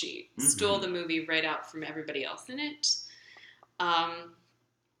astonishing, and she stole the movie right out from everybody else in it.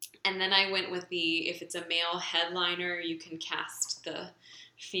 And then I went with if it's a male headliner, you can cast the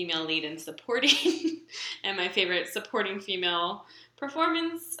female lead in supporting. And my favorite supporting female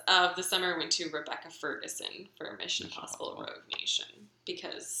performance of the summer went to Rebecca Ferguson for Mission Impossible Rogue Nation,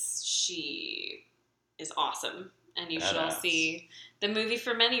 because she is awesome. And you should all Badass. see the movie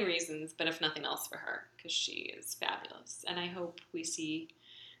for many reasons, but if nothing else for her, because she is fabulous. And I hope we see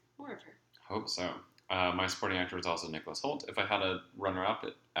more of her. Hope so. My supporting actor was also Nicholas Hoult. If I had a runner-up,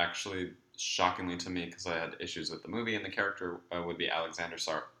 it actually, shockingly to me, because I had issues with the movie and the character, would be Alexander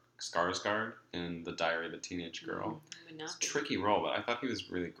Skarsgård in The Diary of a Teenage Girl. Would not It's a be. tricky role, but I thought he was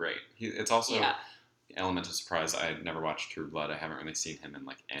really great. It's also Yeah. element of surprise. I had never watched True Blood. I haven't really seen him in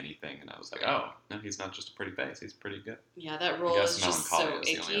like anything, and I was like, oh, no, he's not just a pretty face. He's pretty good. Yeah, that I role guess is just Melancholia so was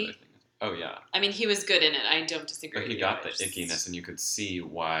the only other icky. thing. Oh yeah, I mean, he was good in it. I don't disagree. but he with got the you. I just- ickiness, and you could see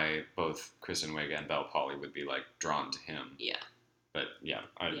why both Kristen Wiig and Belle Polly would be like drawn to him. Yeah. But yeah,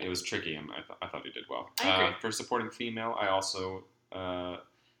 Yeah. it was tricky, and I thought he did well. I agree. For supporting female, I also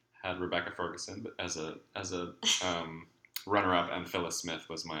had Rebecca Ferguson, but as a runner-up, and Phyllis Smith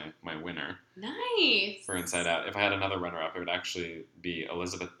was my winner Nice. for Inside Out. If I had another runner-up, it would actually be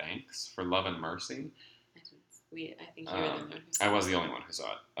Elizabeth Banks for Love and Mercy. I think you were the one who I was the only one who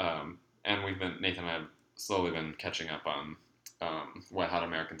saw it. And Nathan and I have slowly been catching up on Wet Hot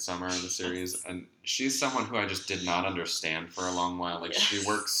American Summer, the series, and she's someone who I just did not understand for a long while. Like, Yes. she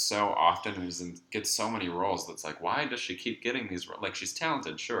works so often and gets so many roles that's like, why does she keep getting these roles? Like, she's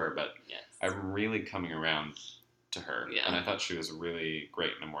talented, sure, but Yes. I'm really coming around to her. Yeah. And I thought she was really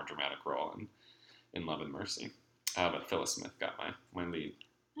great in a more dramatic role in Love and Mercy. But Phyllis Smith got my lead.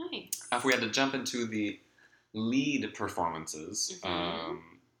 Nice. If we had to jump into the lead performances,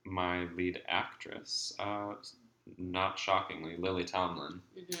 Mhm. my lead actress, not shockingly, Lily Tomlin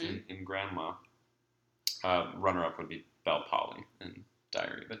in Grandma. Runner-up would be Belle Polly in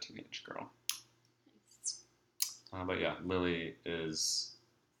Diary of a Teenage Girl. But yeah, Lily is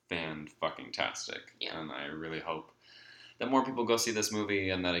fan-fucking-tastic. Yeah. And I really hope that more people go see this movie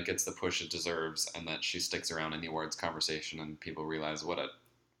and that it gets the push it deserves and that she sticks around in the awards conversation and people realize what a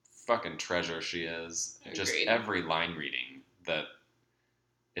fucking treasure she is. Agreed. Just every line reading, that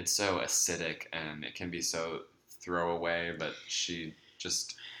it's so acidic and it can be so throwaway, but she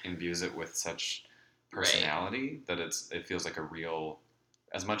just imbues it with such personality that it feels like a real,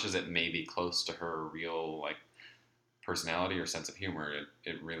 as much as it may be close to her real like personality or sense of humor,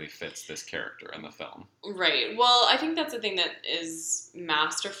 it really fits this character in the film. Right. Well, I think that's the thing that is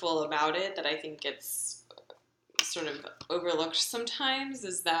masterful about it, that I think gets sort of overlooked sometimes,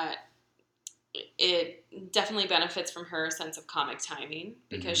 is that it definitely benefits from her sense of comic timing,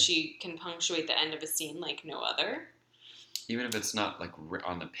 because she can punctuate the end of a scene like no other. Even if it's not like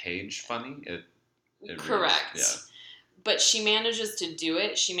on the page funny, it correct. Really, yeah. But she manages to do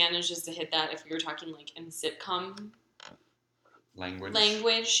it. She manages to hit that, if you're talking like in sitcom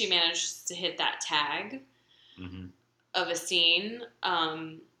language, she manages to hit that tag of a scene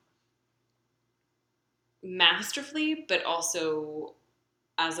masterfully, but also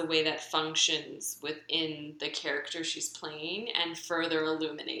as a way that functions within the character she's playing and further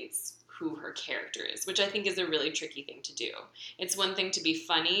illuminates who her character is, which I think is a really tricky thing to do. It's one thing to be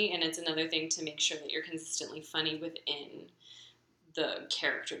funny, and it's another thing to make sure that you're consistently funny within the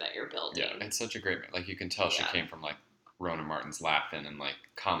character that you're building. Yeah, it's such a great, like, you can tell she came from like Rona Martin's Laugh-In and like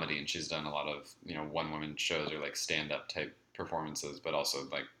comedy, and she's done a lot of, one-woman shows or like stand-up type performances, but also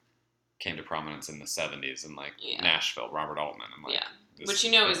like came to prominence in the 70s and like Nashville, Robert Altman, and like which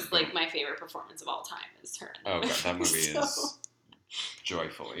is like my favorite performance of all time is her. Oh god, that movie is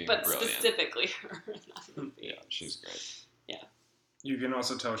joyfully but brilliant. Specifically her in that movie. Yeah, she's great. Yeah. You can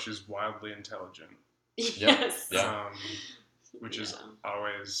also tell she's wildly intelligent. Yes. Yeah. Which is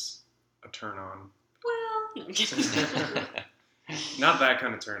always a turn on. Well, no, kidding. Not that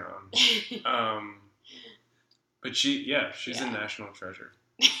kind of turn on. But she's a national treasure.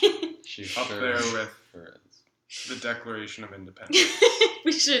 She's up there with the Declaration of Independence.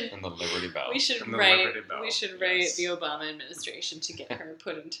 We should. And the Liberty Bell. We should write the Obama administration to get her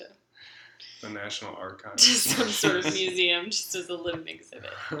put into the National Archives. Just some sort of museum, just as a living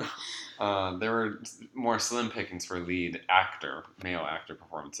exhibit. There were more slim pickings for lead male actor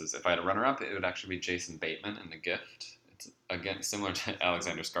performances. If I had a runner-up, it would actually be Jason Bateman in The Gift. It's, again, similar to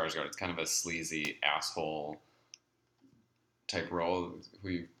Alexander Skarsgård. It's kind of a sleazy asshole type role, who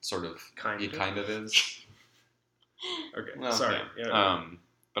he kind of is. Okay, well, sorry. Yeah.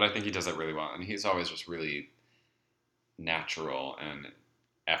 But I think he does it really well, and he's always just really natural and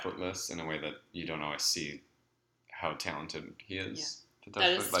effortless in a way that you don't always see how talented he is. Yeah.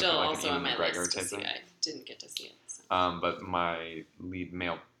 That is still also on my list to see. I didn't get to see it. So. But my lead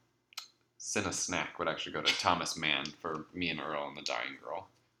male cine-snack would actually go to Thomas Mann for Me and Earl and the Dying Girl,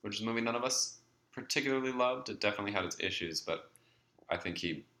 which is a movie none of us particularly loved. It definitely had its issues, but I think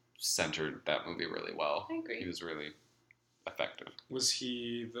he centered that movie really well. I agree. He was really effective. Was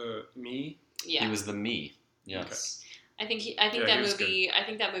he the me? Yeah. He was the me. Yes. Okay. I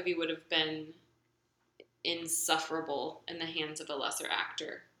think that movie would have been insufferable in the hands of a lesser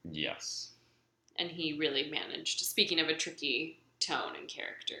actor. Yes. And he really managed. Speaking of a tricky tone and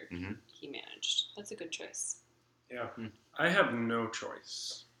character, he managed. That's a good choice. Yeah. I have no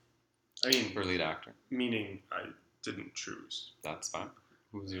choice. I mean, for lead actor. Meaning I didn't choose. That's fine.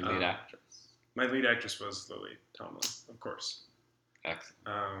 Who's your lead actress? My lead actress was Lily Tomlin, of course.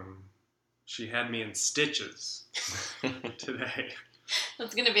 Excellent. She had me in stitches today.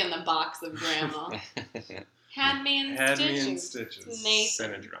 That's going to be on the box of Grandma. Had me in had stitches. Me in stitches.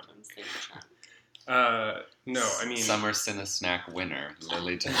 Nathan. No, I mean... Summer Cine-Snack winner,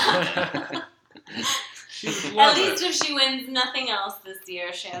 Lily Tomlin. At least if she wins nothing else this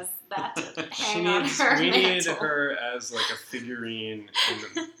year, she has that to hang on her We mantle. need her as like a figurine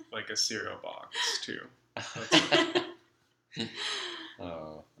in like a cereal box too. Oh,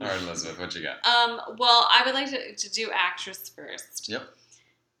 all right, Elizabeth, what you got? Well, I would like to do actress first. Yep.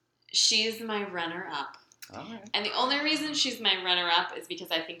 She's my runner-up All right. And the only reason she's my runner-up is because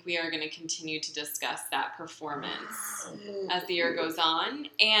I think we are going to continue to discuss that performance as the year goes on.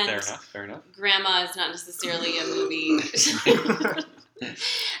 And Fair enough. Grandma is not necessarily a movie.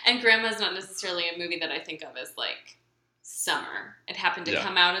 And Grandma is not necessarily a movie that I think of as like summer. It happened to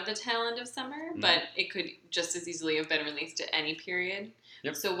come out at the tail end of summer, but it could just as easily have been released at any period.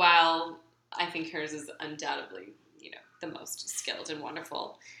 Yep. So while I think hers is undoubtedly, the most skilled and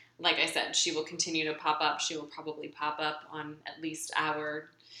wonderful, like I said, she will continue to pop up. She will probably pop up on at least our,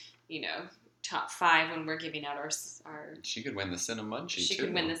 top 5 when we're giving out our. She could win the Cinemunchie. She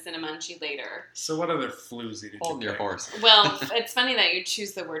could win the Cinemunchie later. So what other floozy did Hold you your pick? horse. Well, it's funny that you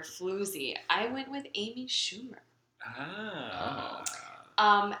choose the word floozy. I went with Amy Schumer.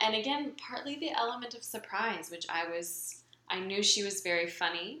 And again, partly the element of surprise, which I knew she was very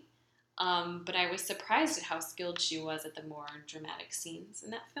funny, but I was surprised at how skilled she was at the more dramatic scenes in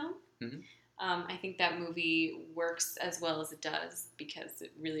that film. Mm-hmm. I think that movie works as well as it does because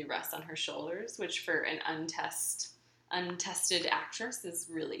it really rests on her shoulders, which for an untested actress is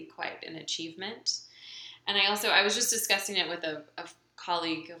really quite an achievement. And I was just discussing it with a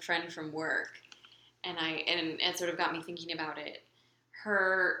colleague, a friend from work, and it sort of got me thinking about it.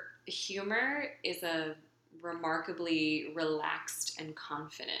 Her humor is a remarkably relaxed and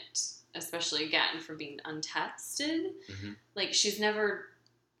confident, especially again for being untested. Mm-hmm. Like she's never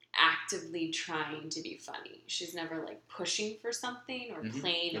actively trying to be funny. She's never like pushing for something or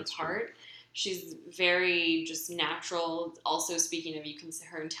playing a part. True. She's very just natural. Also, speaking of,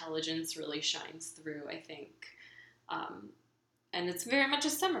 her intelligence really shines through, I think. And it's very much a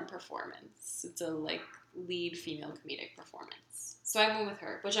summer performance. It's a like lead female comedic performance. So I went with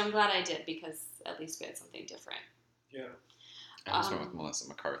her, which I'm glad I did because at least we had something different. Yeah. I just went with Melissa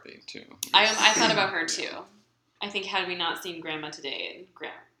McCarthy too. I thought about her too. I think had we not seen Grandma today and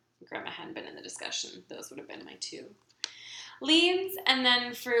Grandma hadn't been in the discussion, those would have been my 2 leads. And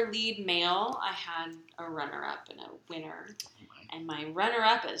then for lead male, I had a runner-up and a winner. And my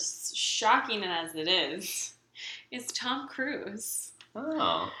runner-up, as shocking as it is Tom Cruise.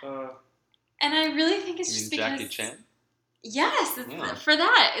 Oh. And I really think it's You just mean because... Jackie Chan? Yes, it's for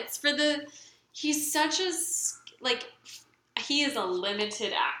that. It's for he's such a... Like, he is a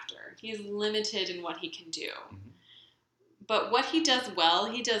limited actor. He is limited in what he can do. Mm-hmm. But what he does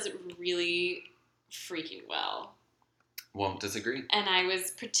well, he does it really freaking well. Won't disagree. And I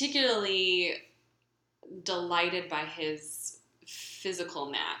was particularly delighted by his physical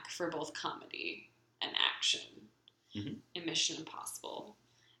knack for both comedy and action in Mission Impossible.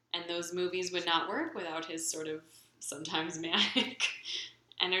 And those movies would not work without his sort of sometimes manic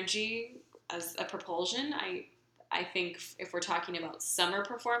energy as a propulsion. I think if we're talking about summer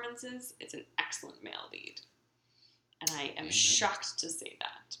performances, it's an excellent male lead. And I am shocked to say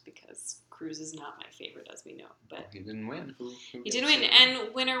that because Cruise is not my favorite, as we know. But he didn't win. He did win,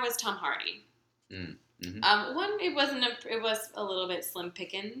 and winner was Tom Hardy. Mm-hmm. One, it was a little bit slim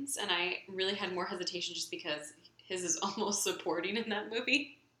pickings, and I really had more hesitation just because his is almost supporting in that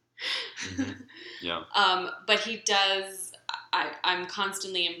movie. Mm-hmm. Yeah. But he does. I'm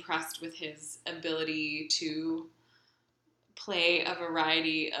constantly impressed with his ability to play a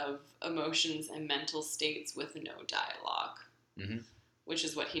variety of emotions and mental states with no dialogue, which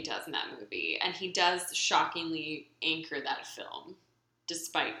is what he does in that movie. And he does shockingly anchor that film,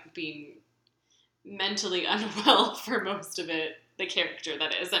 despite being mentally unwell for most of it, the character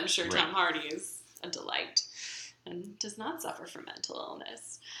that is. I'm sure Tom Hardy is a delight and does not suffer from mental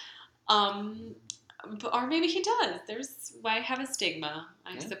illness. Or maybe he does. Why have a stigma?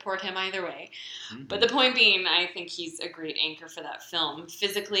 I support him either way. Mm-hmm. But the point being, I think he's a great anchor for that film.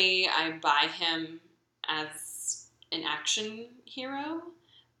 Physically, I buy him as an action hero,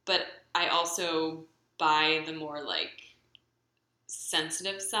 but I also buy the more like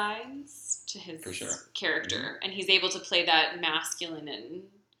sensitive sides to his character. Mm-hmm. And he's able to play that masculine and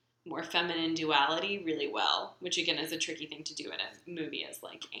more feminine duality really well, which again is a tricky thing to do in a movie as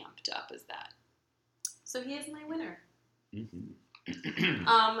like amped up as that. So he is my winner. Mm-hmm.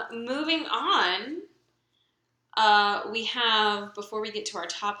 Moving on, we have, before we get to our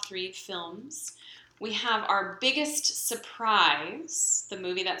top 3 films, we have our biggest surprise, the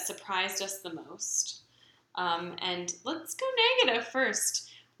movie that surprised us the most. And let's go negative first.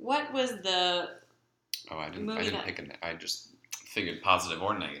 What was the I didn't pick I just figured positive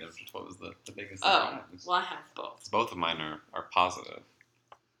or negative. What was the biggest surprise? Well, I have both. Both of mine are positive.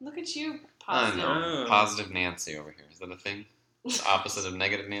 Look at you, positive. I know. Positive Nancy over here. Is that a thing? The opposite of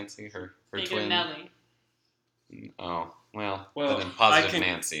negative Nancy? Her negative twin? Nellie. Oh, well then positive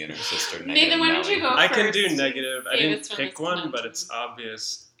Nancy and her sister, negative Nathan, why don't you go I first? can do negative. I didn't Save pick one, but it's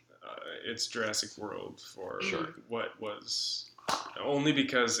obvious it's Jurassic World for Sure. what was only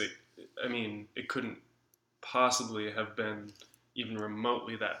because it couldn't possibly have been even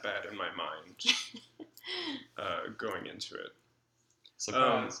remotely that bad in my mind going into it.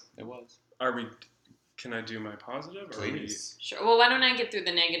 Surprise. It was. Can I do my positive? Please. Sure. Well, why don't I get through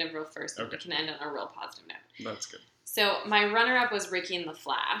the negative real first, and Okay. we can end on a real positive note. That's good. So my runner-up was Ricky and the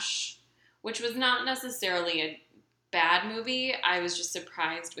Flash, which was not necessarily a bad movie. I was just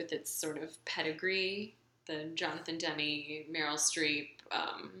surprised with its sort of pedigree. The Jonathan Demme, Meryl Streep,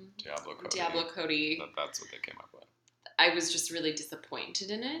 Diablo Cody. That's what they came up with. I was just really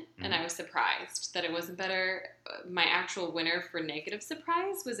disappointed in it, and I was surprised that it wasn't better. My actual winner for negative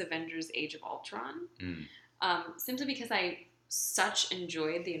surprise was Avengers Age of Ultron, simply because I such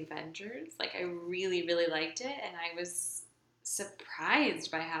enjoyed the Avengers. Like, I really, really liked it, and I was surprised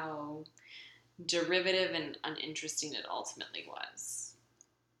by how derivative and uninteresting it ultimately was.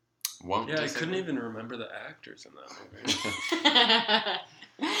 I couldn't even remember the actors in that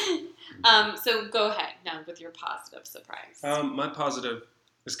movie. So go ahead now with your positive surprise. My positive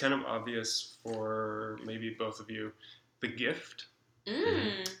is kind of obvious for maybe both of you. The Gift.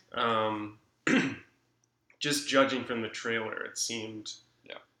 Just judging from the trailer, it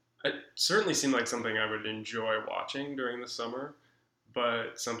certainly seemed like something I would enjoy watching during the summer,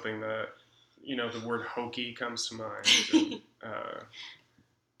 but something that, the word hokey comes to mind. And,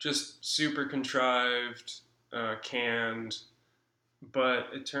 just super contrived, canned, but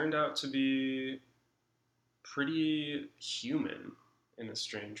it turned out to be pretty human in a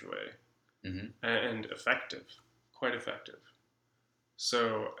strange way, and effective, quite effective.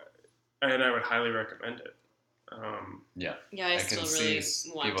 So, and I would highly recommend it. I still can really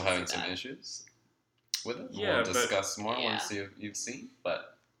see want people to having see some that. issues with it. Yeah, We'll discuss more Yeah. once you've seen.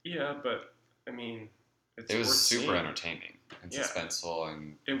 But But I mean, it was worth super seeing. entertaining and suspenseful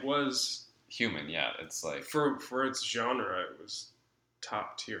and It was human. Yeah, it's like for its genre, it was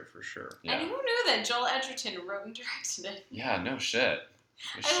top tier for sure. Yeah. And who knew that Joel Edgerton wrote and directed it? Yeah, no shit.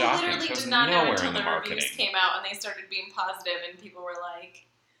 It was I shocking. literally It was did not know nowhere until in the the marketing. reviews came out and they started being positive, and people were like,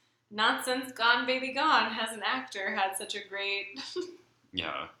 "Not since Gone Baby Gone has an actor had such a great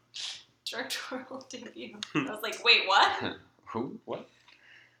Yeah. directorial debut." I was like, "Wait, what?" Who? What?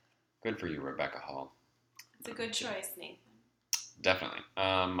 Good for you, Rebecca Hall. It's a good choice, Nathan. Definitely.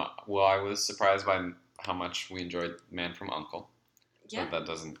 Well, I was surprised by how much we enjoyed Man from U.N.C.L.E. Yeah. So that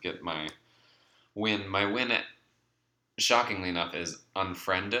doesn't get my win. My win, shockingly enough, is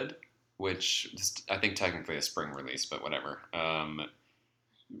Unfriended, which is, I think, technically a spring release, but whatever.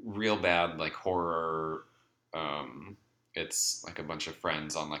 Real bad, like, horror. It's like a bunch of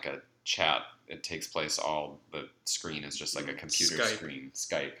friends on like a chat. It takes place, the screen is just like a computer Skype. screen.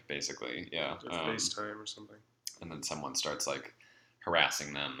 Skype, basically. Yeah. Or FaceTime or something. And then someone starts like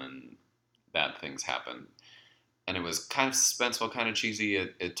harassing them and bad things happen. And it was kind of suspenseful, kind of cheesy.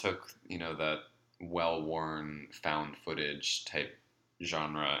 It took, that well-worn found footage type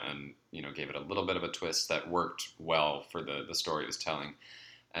genre and, gave it a little bit of a twist that worked well for the story it was telling.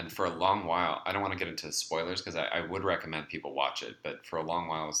 And for a long while, I don't want to get into spoilers because I would recommend people watch it, but for a long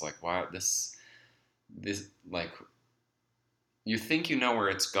while I was like, wow, this like, you think you know where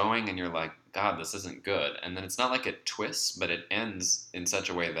it's going and you're like, God, this isn't good. And then it's not like it twists, but it ends in such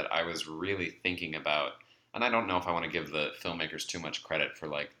a way that I was really thinking about, and I don't know if I want to give the filmmakers too much credit for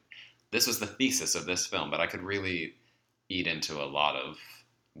like, this was the thesis of this film, but I could really eat into a lot of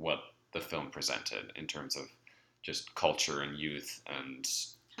what the film presented in terms of just culture and youth and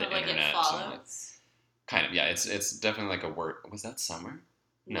the How, like, internet. it follows. Kind of, yeah. It's definitely like a word. Was that summer?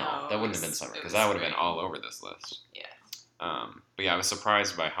 No, that wouldn't have been summer it because was that would have been spring. all over this list. Yeah. But yeah, I was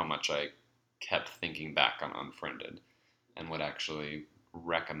surprised by how much I kept thinking back on Unfriended and would actually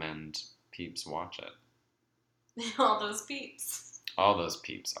recommend peeps watch it. All those peeps. All those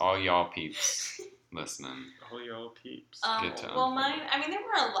peeps, all y'all peeps listening. All y'all peeps. Get to Well, Unfriended. mine, there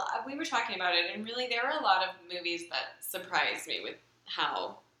were a lot, we were talking about it, and really there were a lot of movies that surprised me with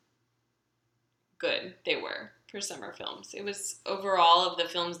how good they were for summer films. It was overall of the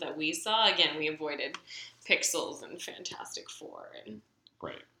films that we saw, again, we avoided Pixels and Fantastic Four and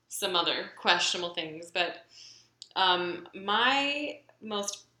Right. some other questionable things, but my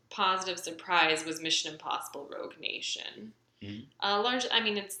most positive surprise was Mission Impossible Rogue Nation.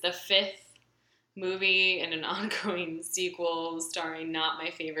 It's the 5th movie and an ongoing sequel starring not my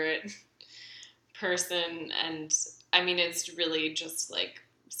favorite person, and it's really just like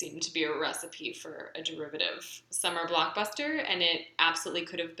seemed to be a recipe for a derivative summer blockbuster, and it absolutely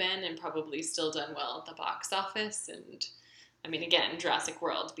could have been and probably still done well at the box office. And again, Jurassic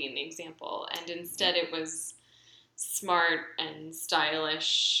World being the example, and instead it was smart and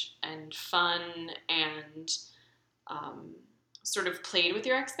stylish and fun and sort of played with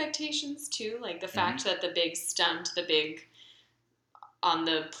your expectations too. Like the fact that the big stunt, the big on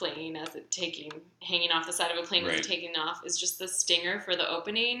the plane as it hanging off the side of a plane as it's taking off is just the stinger for the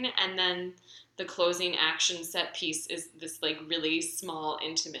opening, and then the closing action set piece is this like really small,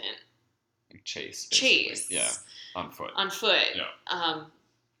 intimate chase. Yeah, on foot. Yeah.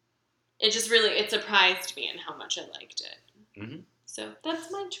 It just really it surprised me in how much I liked it. So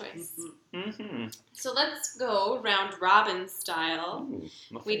that's my choice. So let's go round robin style. Ooh,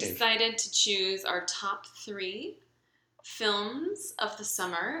 we decided to choose our top 3 films of the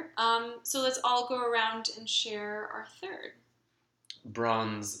summer. So let's all go around and share our third.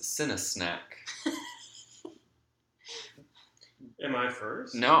 Bronze Cinesnack. Am I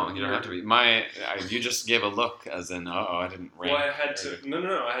first? No, you don't have to be. You just gave a look, as in, I didn't rank. Well, I had to.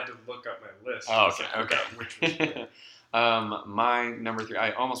 No. I had to look up my list. Oh, okay. Which was good. My number 3,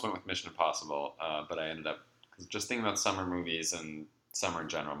 I almost went with Mission Impossible, but I ended up just thinking about summer movies and summer in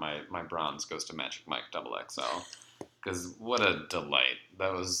general. My bronze goes to Magic Mike XXL, because what a delight!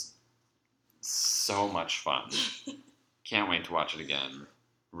 That was so much fun. Can't wait to watch it again.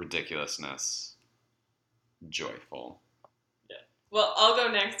 Ridiculousness, joyful. Well, I'll go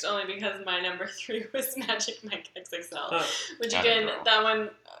next only because my number 3 was Magic Mike XXL, which again, that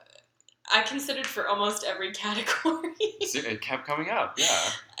one I considered for almost every category. It kept coming up,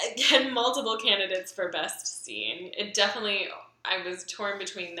 yeah. Again, multiple candidates for best scene. It definitely, I was torn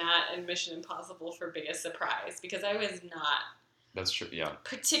between that and Mission Impossible for biggest surprise because I was not That's true, yeah.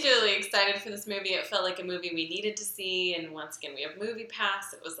 particularly excited for this movie. It felt like a movie we needed to see, and once again, we have Movie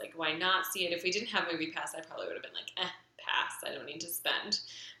Pass. It was like, why not see it? If we didn't have Movie Pass, I probably would have been like, pass. I don't need to spend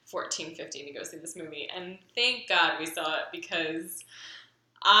 $14.50 to go see this movie. And thank God we saw it because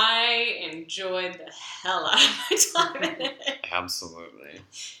I enjoyed the hell out of my time in it. Absolutely.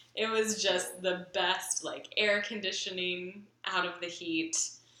 It was just the best, like air conditioning out of the heat.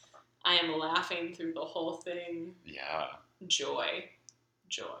 I am laughing through the whole thing. Yeah. Joy.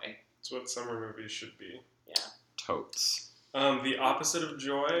 It's what summer movies should be. Yeah. Totes. The opposite of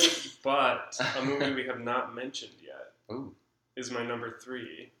joy, but a movie we have not mentioned yet. Ooh. Is my number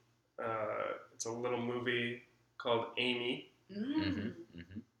 3. It's a little movie called Amy,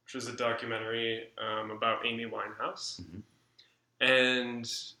 which was a documentary about Amy Winehouse.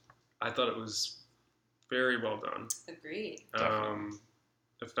 And I thought it was very well done. Agreed.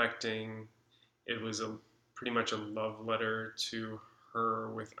 Affecting, it was pretty much a love letter to her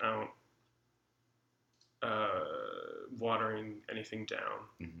without watering anything down.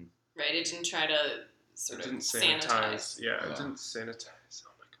 Right, it didn't try to sort of sanitize. Yeah, it didn't sanitize.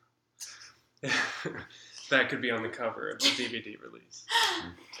 Oh my god. That could be on the cover of the DVD release.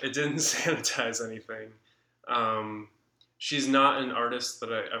 It didn't sanitize anything. She's not an artist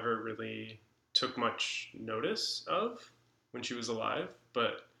that I ever really took much notice of when she was alive,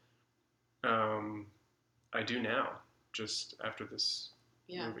 but I do now, just after this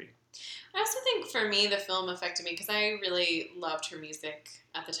movie. I also think for me, the film affected me because I really loved her music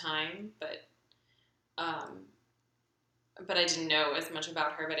at the time, but I didn't know as much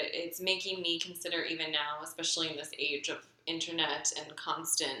about her. But it's making me consider even now, especially in this age of internet and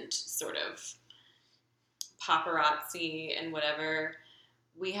constant sort of paparazzi and whatever,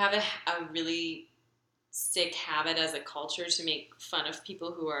 we have a really sick habit as a culture to make fun of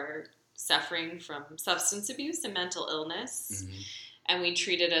people who are suffering from substance abuse and mental illness. And we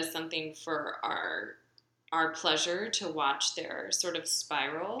treat it as something for our pleasure to watch their sort of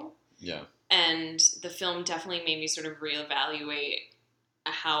spiral. Yeah. And the film definitely made me sort of reevaluate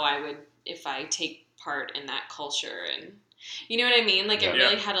how I would, if I take part in that culture. And you know what I mean? Like, it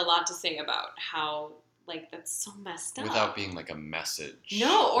really had a lot to say about how, like, that's so messed up. Without being, like, a message.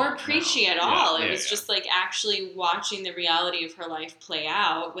 No, or preachy at all. It was just, like, actually watching the reality of her life play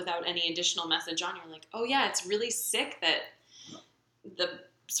out without any additional message on. You're like, oh, yeah, it's really sick that the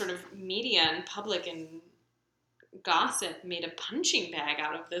sort of media and public and gossip made a punching bag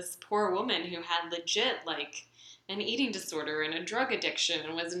out of this poor woman who had legit like an eating disorder and a drug addiction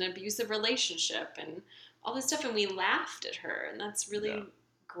and was in an abusive relationship and all this stuff, and we laughed at her, and that's really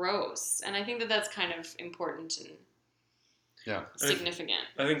gross. And I think that that's kind of important and significant.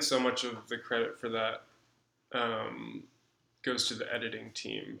 I think so much of the credit for that goes to the editing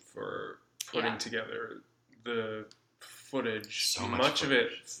team for putting together the footage. So much of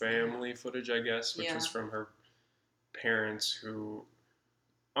it family footage, I guess, which was from her parents who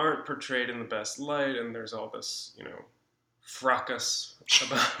aren't portrayed in the best light, and there's all this, fracas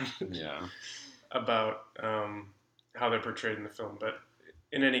about how they're portrayed in the film. But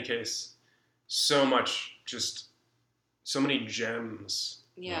in any case, so much just so many gems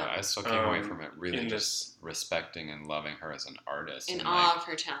Yeah, Yeah. I still came away from it really in just respecting and loving her as an artist. In and awe of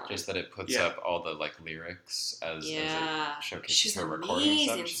her talent. just that it puts Yeah. up all the like lyrics as Yeah. it showcases She's her an recording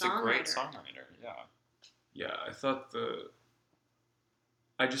stuff. amazing She's a great songwriter. songwriter. Yeah. Yeah,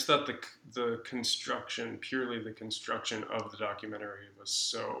 I just thought the construction, purely the construction of the documentary was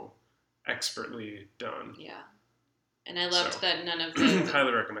so expertly done. Yeah. And I loved So. that none of the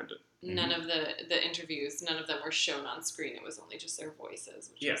Highly recommend it. none of the interviews, none of them were shown on screen. It was only just their voices,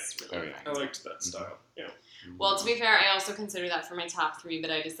 which Yeah. is really Oh, yeah. I nice. liked that style. Yeah. Well, to be fair, I also consider that for my top 3, but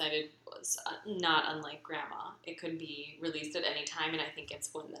I decided was not unlike Grandma. It could be released at any time, and I think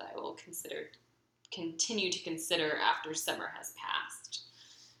it's one that I will continue to consider after summer has passed.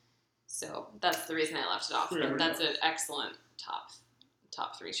 So that's the reason I left it off. Fair But that's enough. an excellent top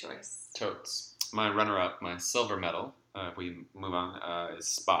 3 choice. Totes. My runner-up, my silver medal, if we move on, is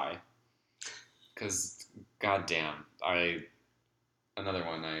Spy. Because, goddamn, another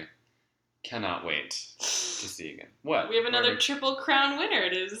one I cannot wait to see again. What? We have another Triple Crown winner.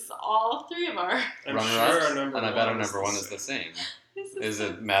 It is all 3 of our. I'm runner-ups, sure our number and I one bet our is number the one is the same. same. This Is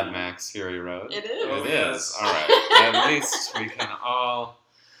it Mad Max Fury Road? It is. Oh, It yes. is. All right. At least we can all.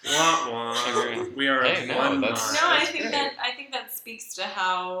 Wah, wah. We are Hey, of no, one that's- mind. No, I That's think great. that speaks to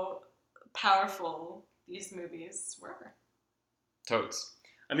how powerful these movies were. Totes.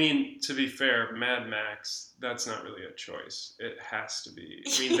 I mean, to be fair, Mad Max, that's not really a choice. It has to be.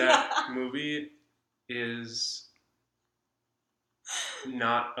 I mean, that movie is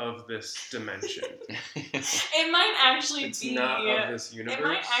not of this dimension. It might actually It's be. not of this universe. It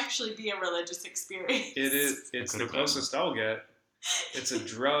might actually be a religious experience. It is. It's the could've been. closest I'll get. It's a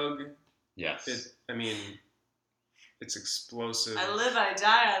drug. Yes. I mean, it's explosive. I live, I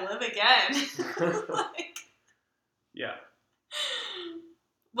die, I live again. Like, Yeah.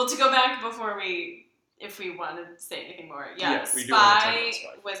 well, to go back if we want to say anything more, Yeah, we do wanna talk Spy about Spy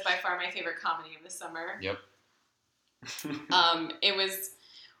was by far my favorite comedy of the summer. Yep. It was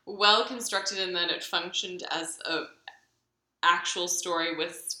well constructed in that it functioned as a actual story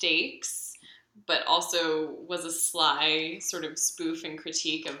with stakes, but also was a sly sort of spoof and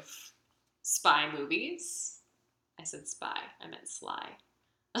critique of spy movies. I said spy. I meant sly.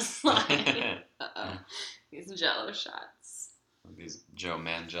 A sly. Uh-oh. These Jell-O shots. These Joe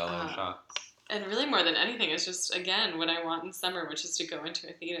Mangello shots. And really more than anything, it's just, again, what I want in summer, which is to go into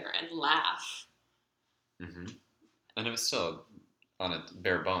a theater and laugh. Mm-hmm. And it was still, on its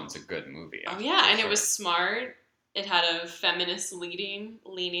bare bones, a good movie. Oh, yeah, and it was smart. It had a feminist leaning,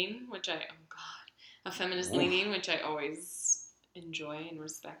 which a feminist Oof. leaning, which I always enjoy and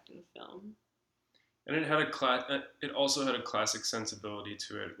respect in film. And it also had a classic sensibility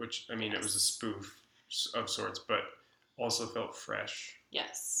to it, which, I mean, it was a spoof of sorts, but also felt fresh.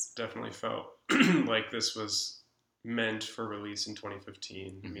 Yes. Definitely felt like this was meant for release in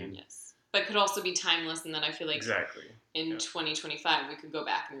 2015. I mean, Yes. But could also be timeless, and then I feel like exactly. in Yeah. 2025 we could go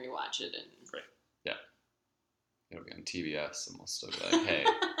back and rewatch it. And It'll be on TBS, and we'll still be like, hey,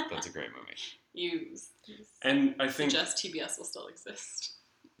 that's a great movie. use. And I think Suggest TBS will still exist.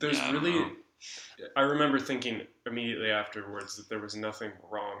 there's Yeah, I don't really, know. I remember thinking immediately afterwards that there was nothing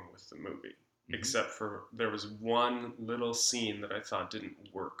wrong with the movie, Mhm. except for there was one little scene that I thought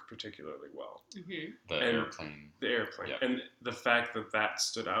didn't work particularly well. Mm-hmm. The and- airplane The airplane. Yeah. And the fact that that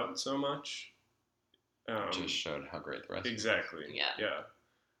stood out so much. just showed how great the rest Exactly. Yeah. Yeah.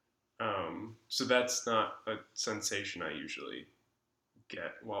 So that's not a sensation I usually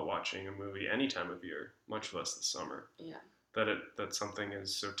get while watching a movie any time of year, much less the summer. Yeah. That something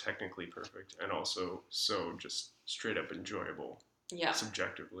is so technically perfect and also so just straight up enjoyable Yeah.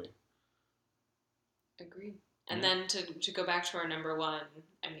 subjectively. Agreed. And Yeah. then to go back to our number one,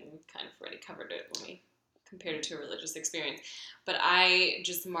 I mean, we kind of already covered it when we compared it to a religious experience. But I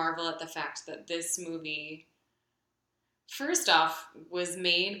just marvel at the fact that this movie, first off, was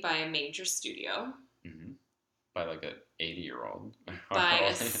made by a major studio, Mm-hmm. By like an 80-year-old. by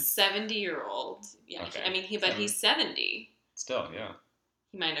a 70-year-old. Yeah, Okay. I mean, he's 70. Still, yeah.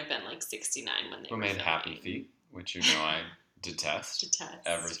 He might have been like 69 when they Who were made Happy filming. Feet, which you know I detest. Detest.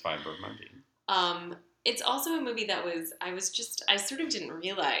 Every fiber of my being. It's also a movie that I sort of didn't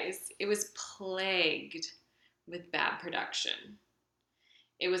realize it was plagued with bad production.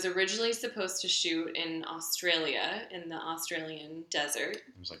 It was originally supposed to shoot in Australia, in the Australian desert.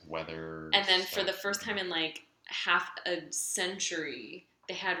 It was like weather. And then for stuff. the first time in like half a century,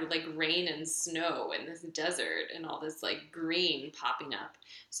 they had like rain and snow in this desert and all this like green popping up.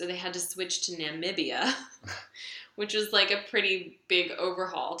 So they had to switch to Namibia, which was like a pretty big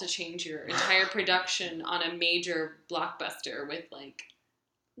overhaul to change your entire production on a major blockbuster with like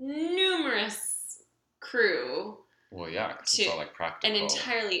numerous crew Well, yeah, 'cause to it's all like practical.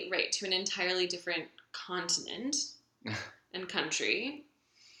 to an entirely different continent and country.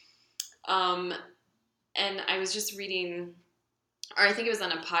 And I was just reading, or I think it was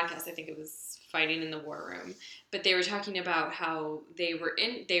on a podcast. I think it was Fighting in the War Room, but they were talking about how they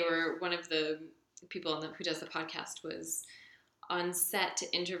were one of the people who does the podcast was on set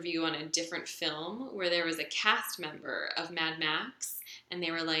to interview on a different film where there was a cast member of Mad Max, and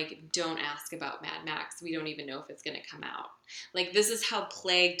they were like, don't ask about Mad Max. We don't even know if it's going to come out. Like, this is how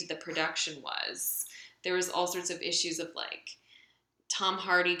plagued the production was. There was all sorts of issues of, like, Tom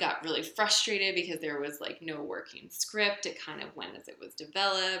Hardy got really frustrated because there was, like, no working script. It kind of went as it was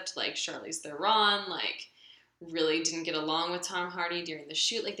developed. Like, Charlize Theron, like, really didn't get along with Tom Hardy during the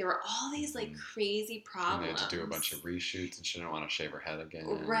shoot. Like, there were all these, like, crazy problems. And they had to do a bunch of reshoots, and she didn't want to shave her head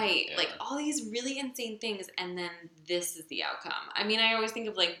again. Right. Yeah. Like, all these really insane things, and then this is the outcome. I mean, I always think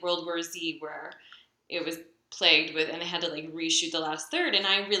of, like, World War Z, where it was plagued with, and they had to, like, reshoot the last third, and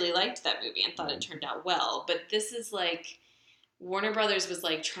I really liked that movie and thought it turned out well. But this is, like, Warner Brothers was,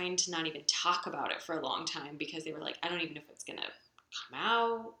 like, trying to not even talk about it for a long time because they were like, I don't even know if it's going to come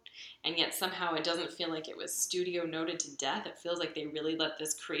out. And yet somehow it doesn't feel like it was studio noted to death. It feels like they really let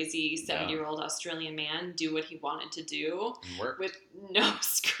this crazy 70-year-old Australian man do what he wanted to do with no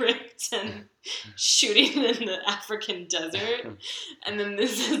script and shooting in the African desert. And then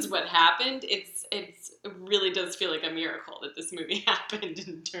this is what happened. It really does feel like a miracle that this movie happened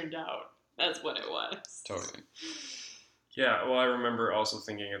and turned out that's what it was. Totally. Yeah, well, I remember also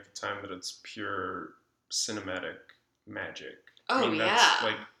thinking at the time that it's pure cinematic magic. Oh, I mean, yeah. that's,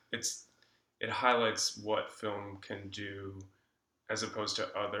 like, it highlights what film can do as opposed to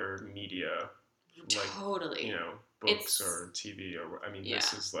other media, like, Totally. you know, books or TV or, I mean,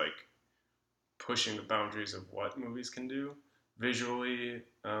 this is, like, pushing the boundaries of what movies can do visually,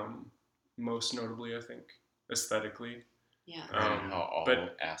 most notably, I think, aesthetically. Yeah. How all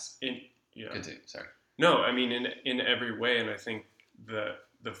but Continue, sorry. No, I mean, in every way, and I think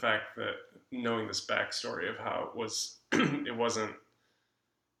the fact that knowing this backstory of how it was, it wasn't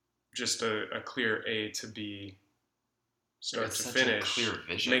just a clear A to B, start to finish, clear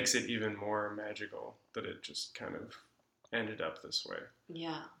vision. Makes it even more magical that it just kind of ended up this way.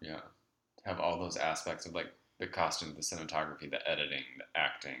 Yeah. Yeah. Have all those aspects of, like, the costume, the cinematography, the editing, the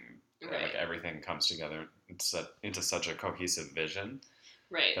acting, Right. like, everything comes together into such a cohesive vision.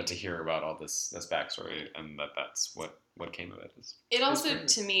 Right. But to hear about all this backstory and that's what came of it is. It also,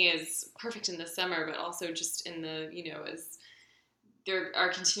 to me, is perfect in the summer, but also just in the, as there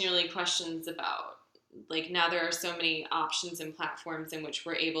are continually questions about, like, now there are so many options and platforms in which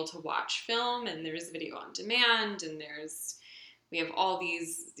we're able to watch film, and there's video on demand, and we have all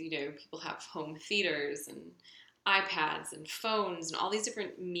these, people have home theaters and iPads and phones and all these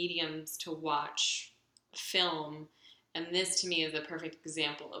different mediums to watch film. And this, to me, is a perfect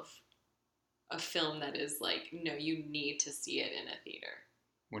example of a film that is like, no, you need to see it in a theater.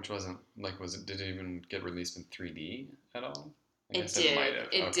 Which wasn't, like, did it even get released in 3D at all? It did.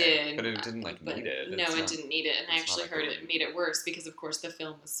 It did. But it didn't, like, need it. No, it didn't need it. And I actually heard it made it worse because, of course, the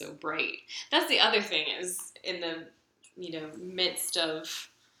film was so bright. That's the other thing is in the, midst of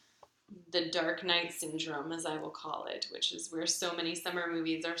the Dark Knight syndrome, as I will call it, which is where so many summer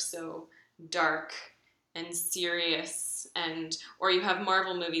movies are so dark and serious, or you have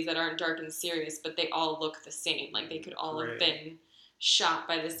Marvel movies that aren't dark and serious, but they all look the same. Like, they could all have been shot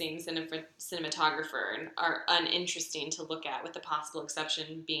by the same cinematographer and are uninteresting to look at, with the possible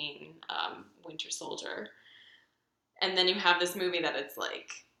exception being Winter Soldier. And then you have this movie that it's like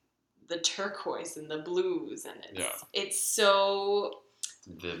the turquoise and the blues, and it's so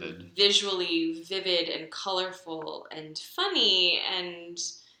visually vivid and colorful and funny, and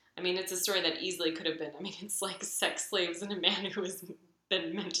I mean, it's a story that easily could have been, it's like sex slaves and a man who has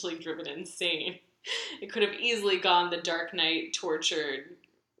been mentally driven insane. It could have easily gone the Dark Knight tortured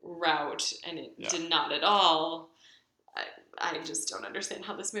route, and it did not at all. I just don't understand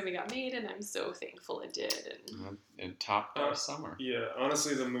how this movie got made, and I'm so thankful it did. And it topped our summer. Yeah,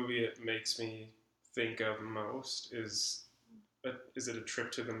 honestly, the movie it makes me think of most is it A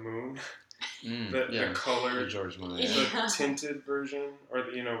Trip to the Moon? The color, George Miller, the tinted version, or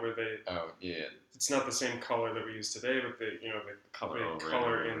where they. Oh yeah. It's not the same color that we use today, but the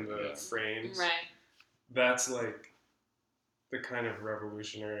color in the frames. Right. That's like the kind of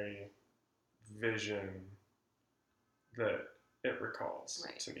revolutionary vision that it recalls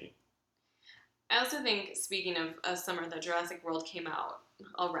to me. I also think, speaking of a summer that Jurassic World came out,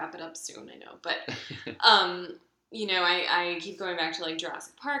 I'll wrap it up soon, I know, but I keep going back to, like,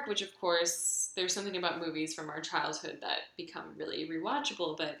 Jurassic Park, which, of course, there's something about movies from our childhood that become really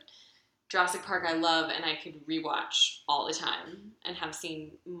rewatchable, but Jurassic Park I love and I could rewatch all the time and have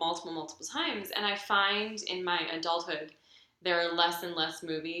seen multiple times. And I find in my adulthood there are less and less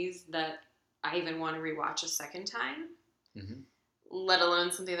movies that I even want to rewatch a second time. Mm-hmm. Let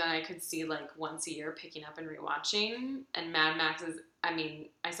alone something that I could see like once a year, picking up and rewatching. And Mad Max is, I mean,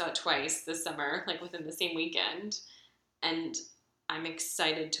 I saw it twice this summer, like within the same weekend. And I'm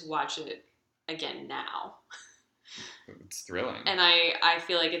excited to watch it again now. It's thrilling. And I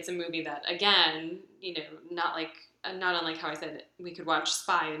feel like it's a movie that, again, you know, not unlike how I said we could watch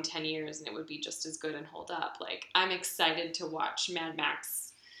Spy in 10 years and it would be just as good and hold up. Like, I'm excited to watch Mad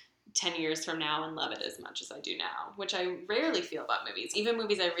Max 10 years from now and love it as much as I do now, which I rarely feel about movies, even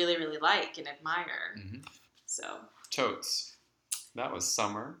movies I really, really like and admire. Mm-hmm. So. Totes. That was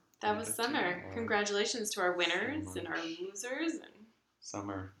summer. That was summer. Congratulations to our winners and our losers. And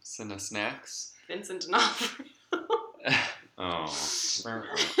Summer Cine Snacks. Vincent D'Onofrio. Oh.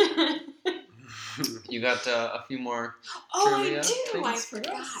 You got a few more trivia I do. I things for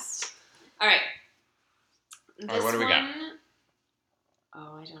forgot. us? All right. All right, what do we got?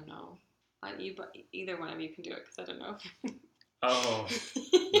 Oh, I don't know. Either one of you can do it because I don't know. Oh.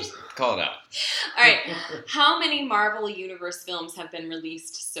 Just call it out. All right. How many Marvel Universe films have been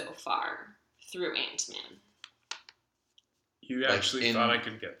released so far through Ant-Man? You actually thought I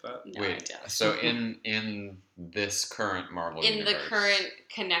could get that? No, I don't. So in this current Marvel In universe. the current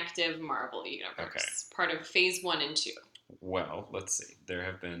connective Marvel Universe. Part of Phase 1 and 2. Well, let's see. There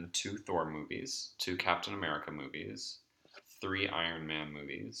have been 2 Thor movies, 2 Captain America movies, 3 Iron Man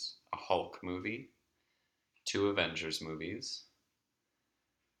movies, a Hulk movie, 2 Avengers movies,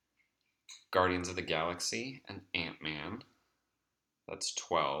 Guardians of the Galaxy, and Ant-Man. That's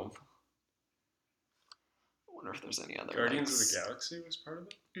 12. I wonder if there's any other. Guardians of the Galaxy was part of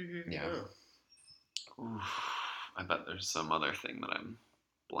it? Mm-hmm. Yeah. Oh. Oof. I bet there's some other thing that I'm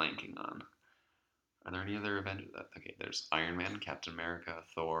blanking on. Are there any other Avengers? Okay, there's Iron Man, Captain America,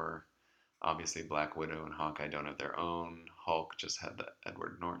 Thor. Obviously, Black Widow and Hawkeye don't have their own. Hulk just had the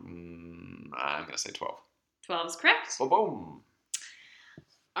Edward Norton. I'm going to say 12. 12 is correct. Boom, boom.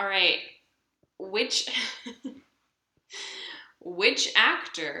 All right. Which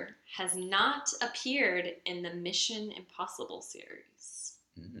actor has not appeared in the Mission Impossible series?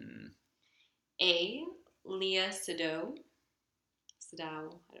 A. Léa Seydoux. I don't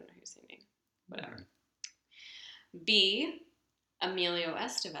know how you say her name. Whatever. B. Emilio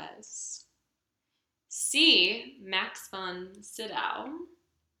Estevez. C. Max von Sydow.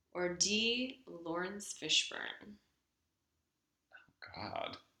 Or D. Lawrence Fishburne.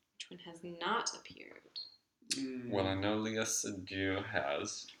 God. Which one has not appeared? Well, I know Léa Seydoux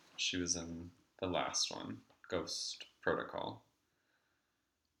has. She was in the last one, Ghost Protocol.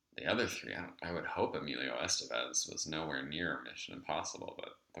 The other 3, I would hope Emilio Estevez was nowhere near Mission Impossible,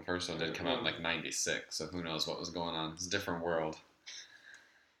 but the first one did come out in like 96, so who knows what was going on. It's a different world.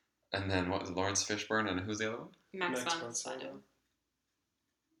 And then what was it, Lawrence Fishburne, and who's the other one? Max von Sydow.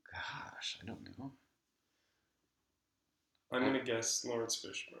 Gosh, I don't know. I'm going to guess Lawrence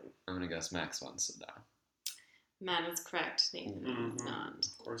Fishburne. I'm going to guess Max von Sydow. Matt is correct. Nathan is not.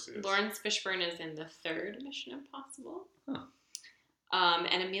 Of course he is. Lawrence Fishburne is in the 3rd Mission Impossible. Huh.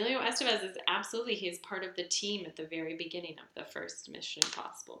 And Emilio Estevez is absolutely, he is part of the team at the very beginning of the first Mission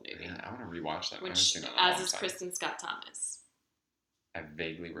Impossible movie. Yeah, I want to rewatch that. I haven't Which, seen that in a long as is time. Kristen Scott Thomas. I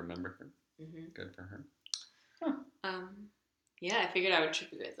vaguely remember her. Mm-hmm. Good for her. Yeah, I figured I would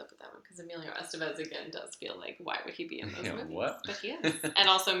trip you guys up with that one because Emilio Estevez again does feel like, why would he be in those movies? What? But he is. And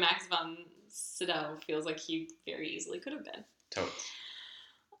also Max von Sydow feels like he very easily could have been. Totally.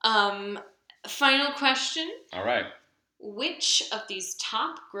 Final question. All right. Which of these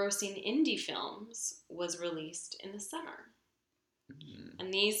top grossing indie films was released in the summer?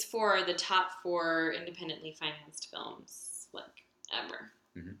 And these 4 are the top 4 independently financed films, like, ever.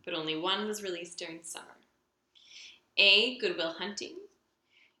 Mm-hmm. But only one was released during summer. A. Good Will Hunting.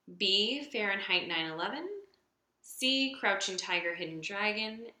 B. Fahrenheit 9/11. C. Crouching Tiger, Hidden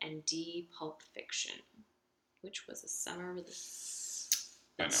Dragon. And D. Pulp Fiction. Which was a summer release.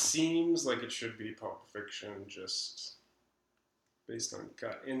 It seems like it should be Pulp Fiction, just based on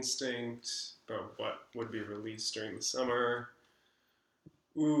gut instinct, but what would be released during the summer.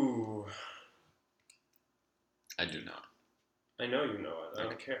 Ooh. I do not. I know you know it. I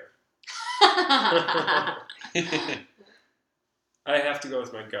don't care. I have to go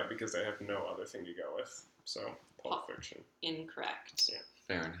with my gut because I have no other thing to go with. So, Pulp Fiction. Incorrect. Yeah.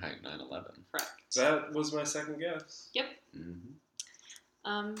 Fahrenheit 9/11. Correct. That was my second guess. Yep.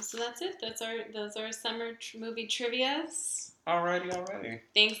 Mm-hmm. So that's it. Those are summer movie trivias. Alrighty.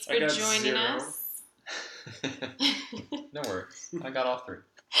 Thanks for joining 0. us. No worries. I got all 3.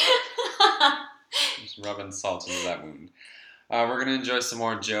 Just rubbing salt into that wound. We're going to enjoy some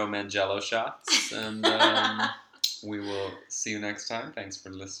more Joe Mangello shots, and we will see you next time. Thanks for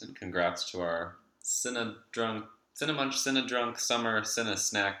listening. Congrats to our Cinemunch, Cinedrunk Summer Cine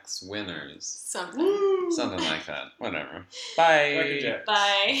Snacks winners. Something. Something like that. Whatever. Bye. Rocket Jet.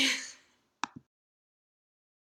 Bye.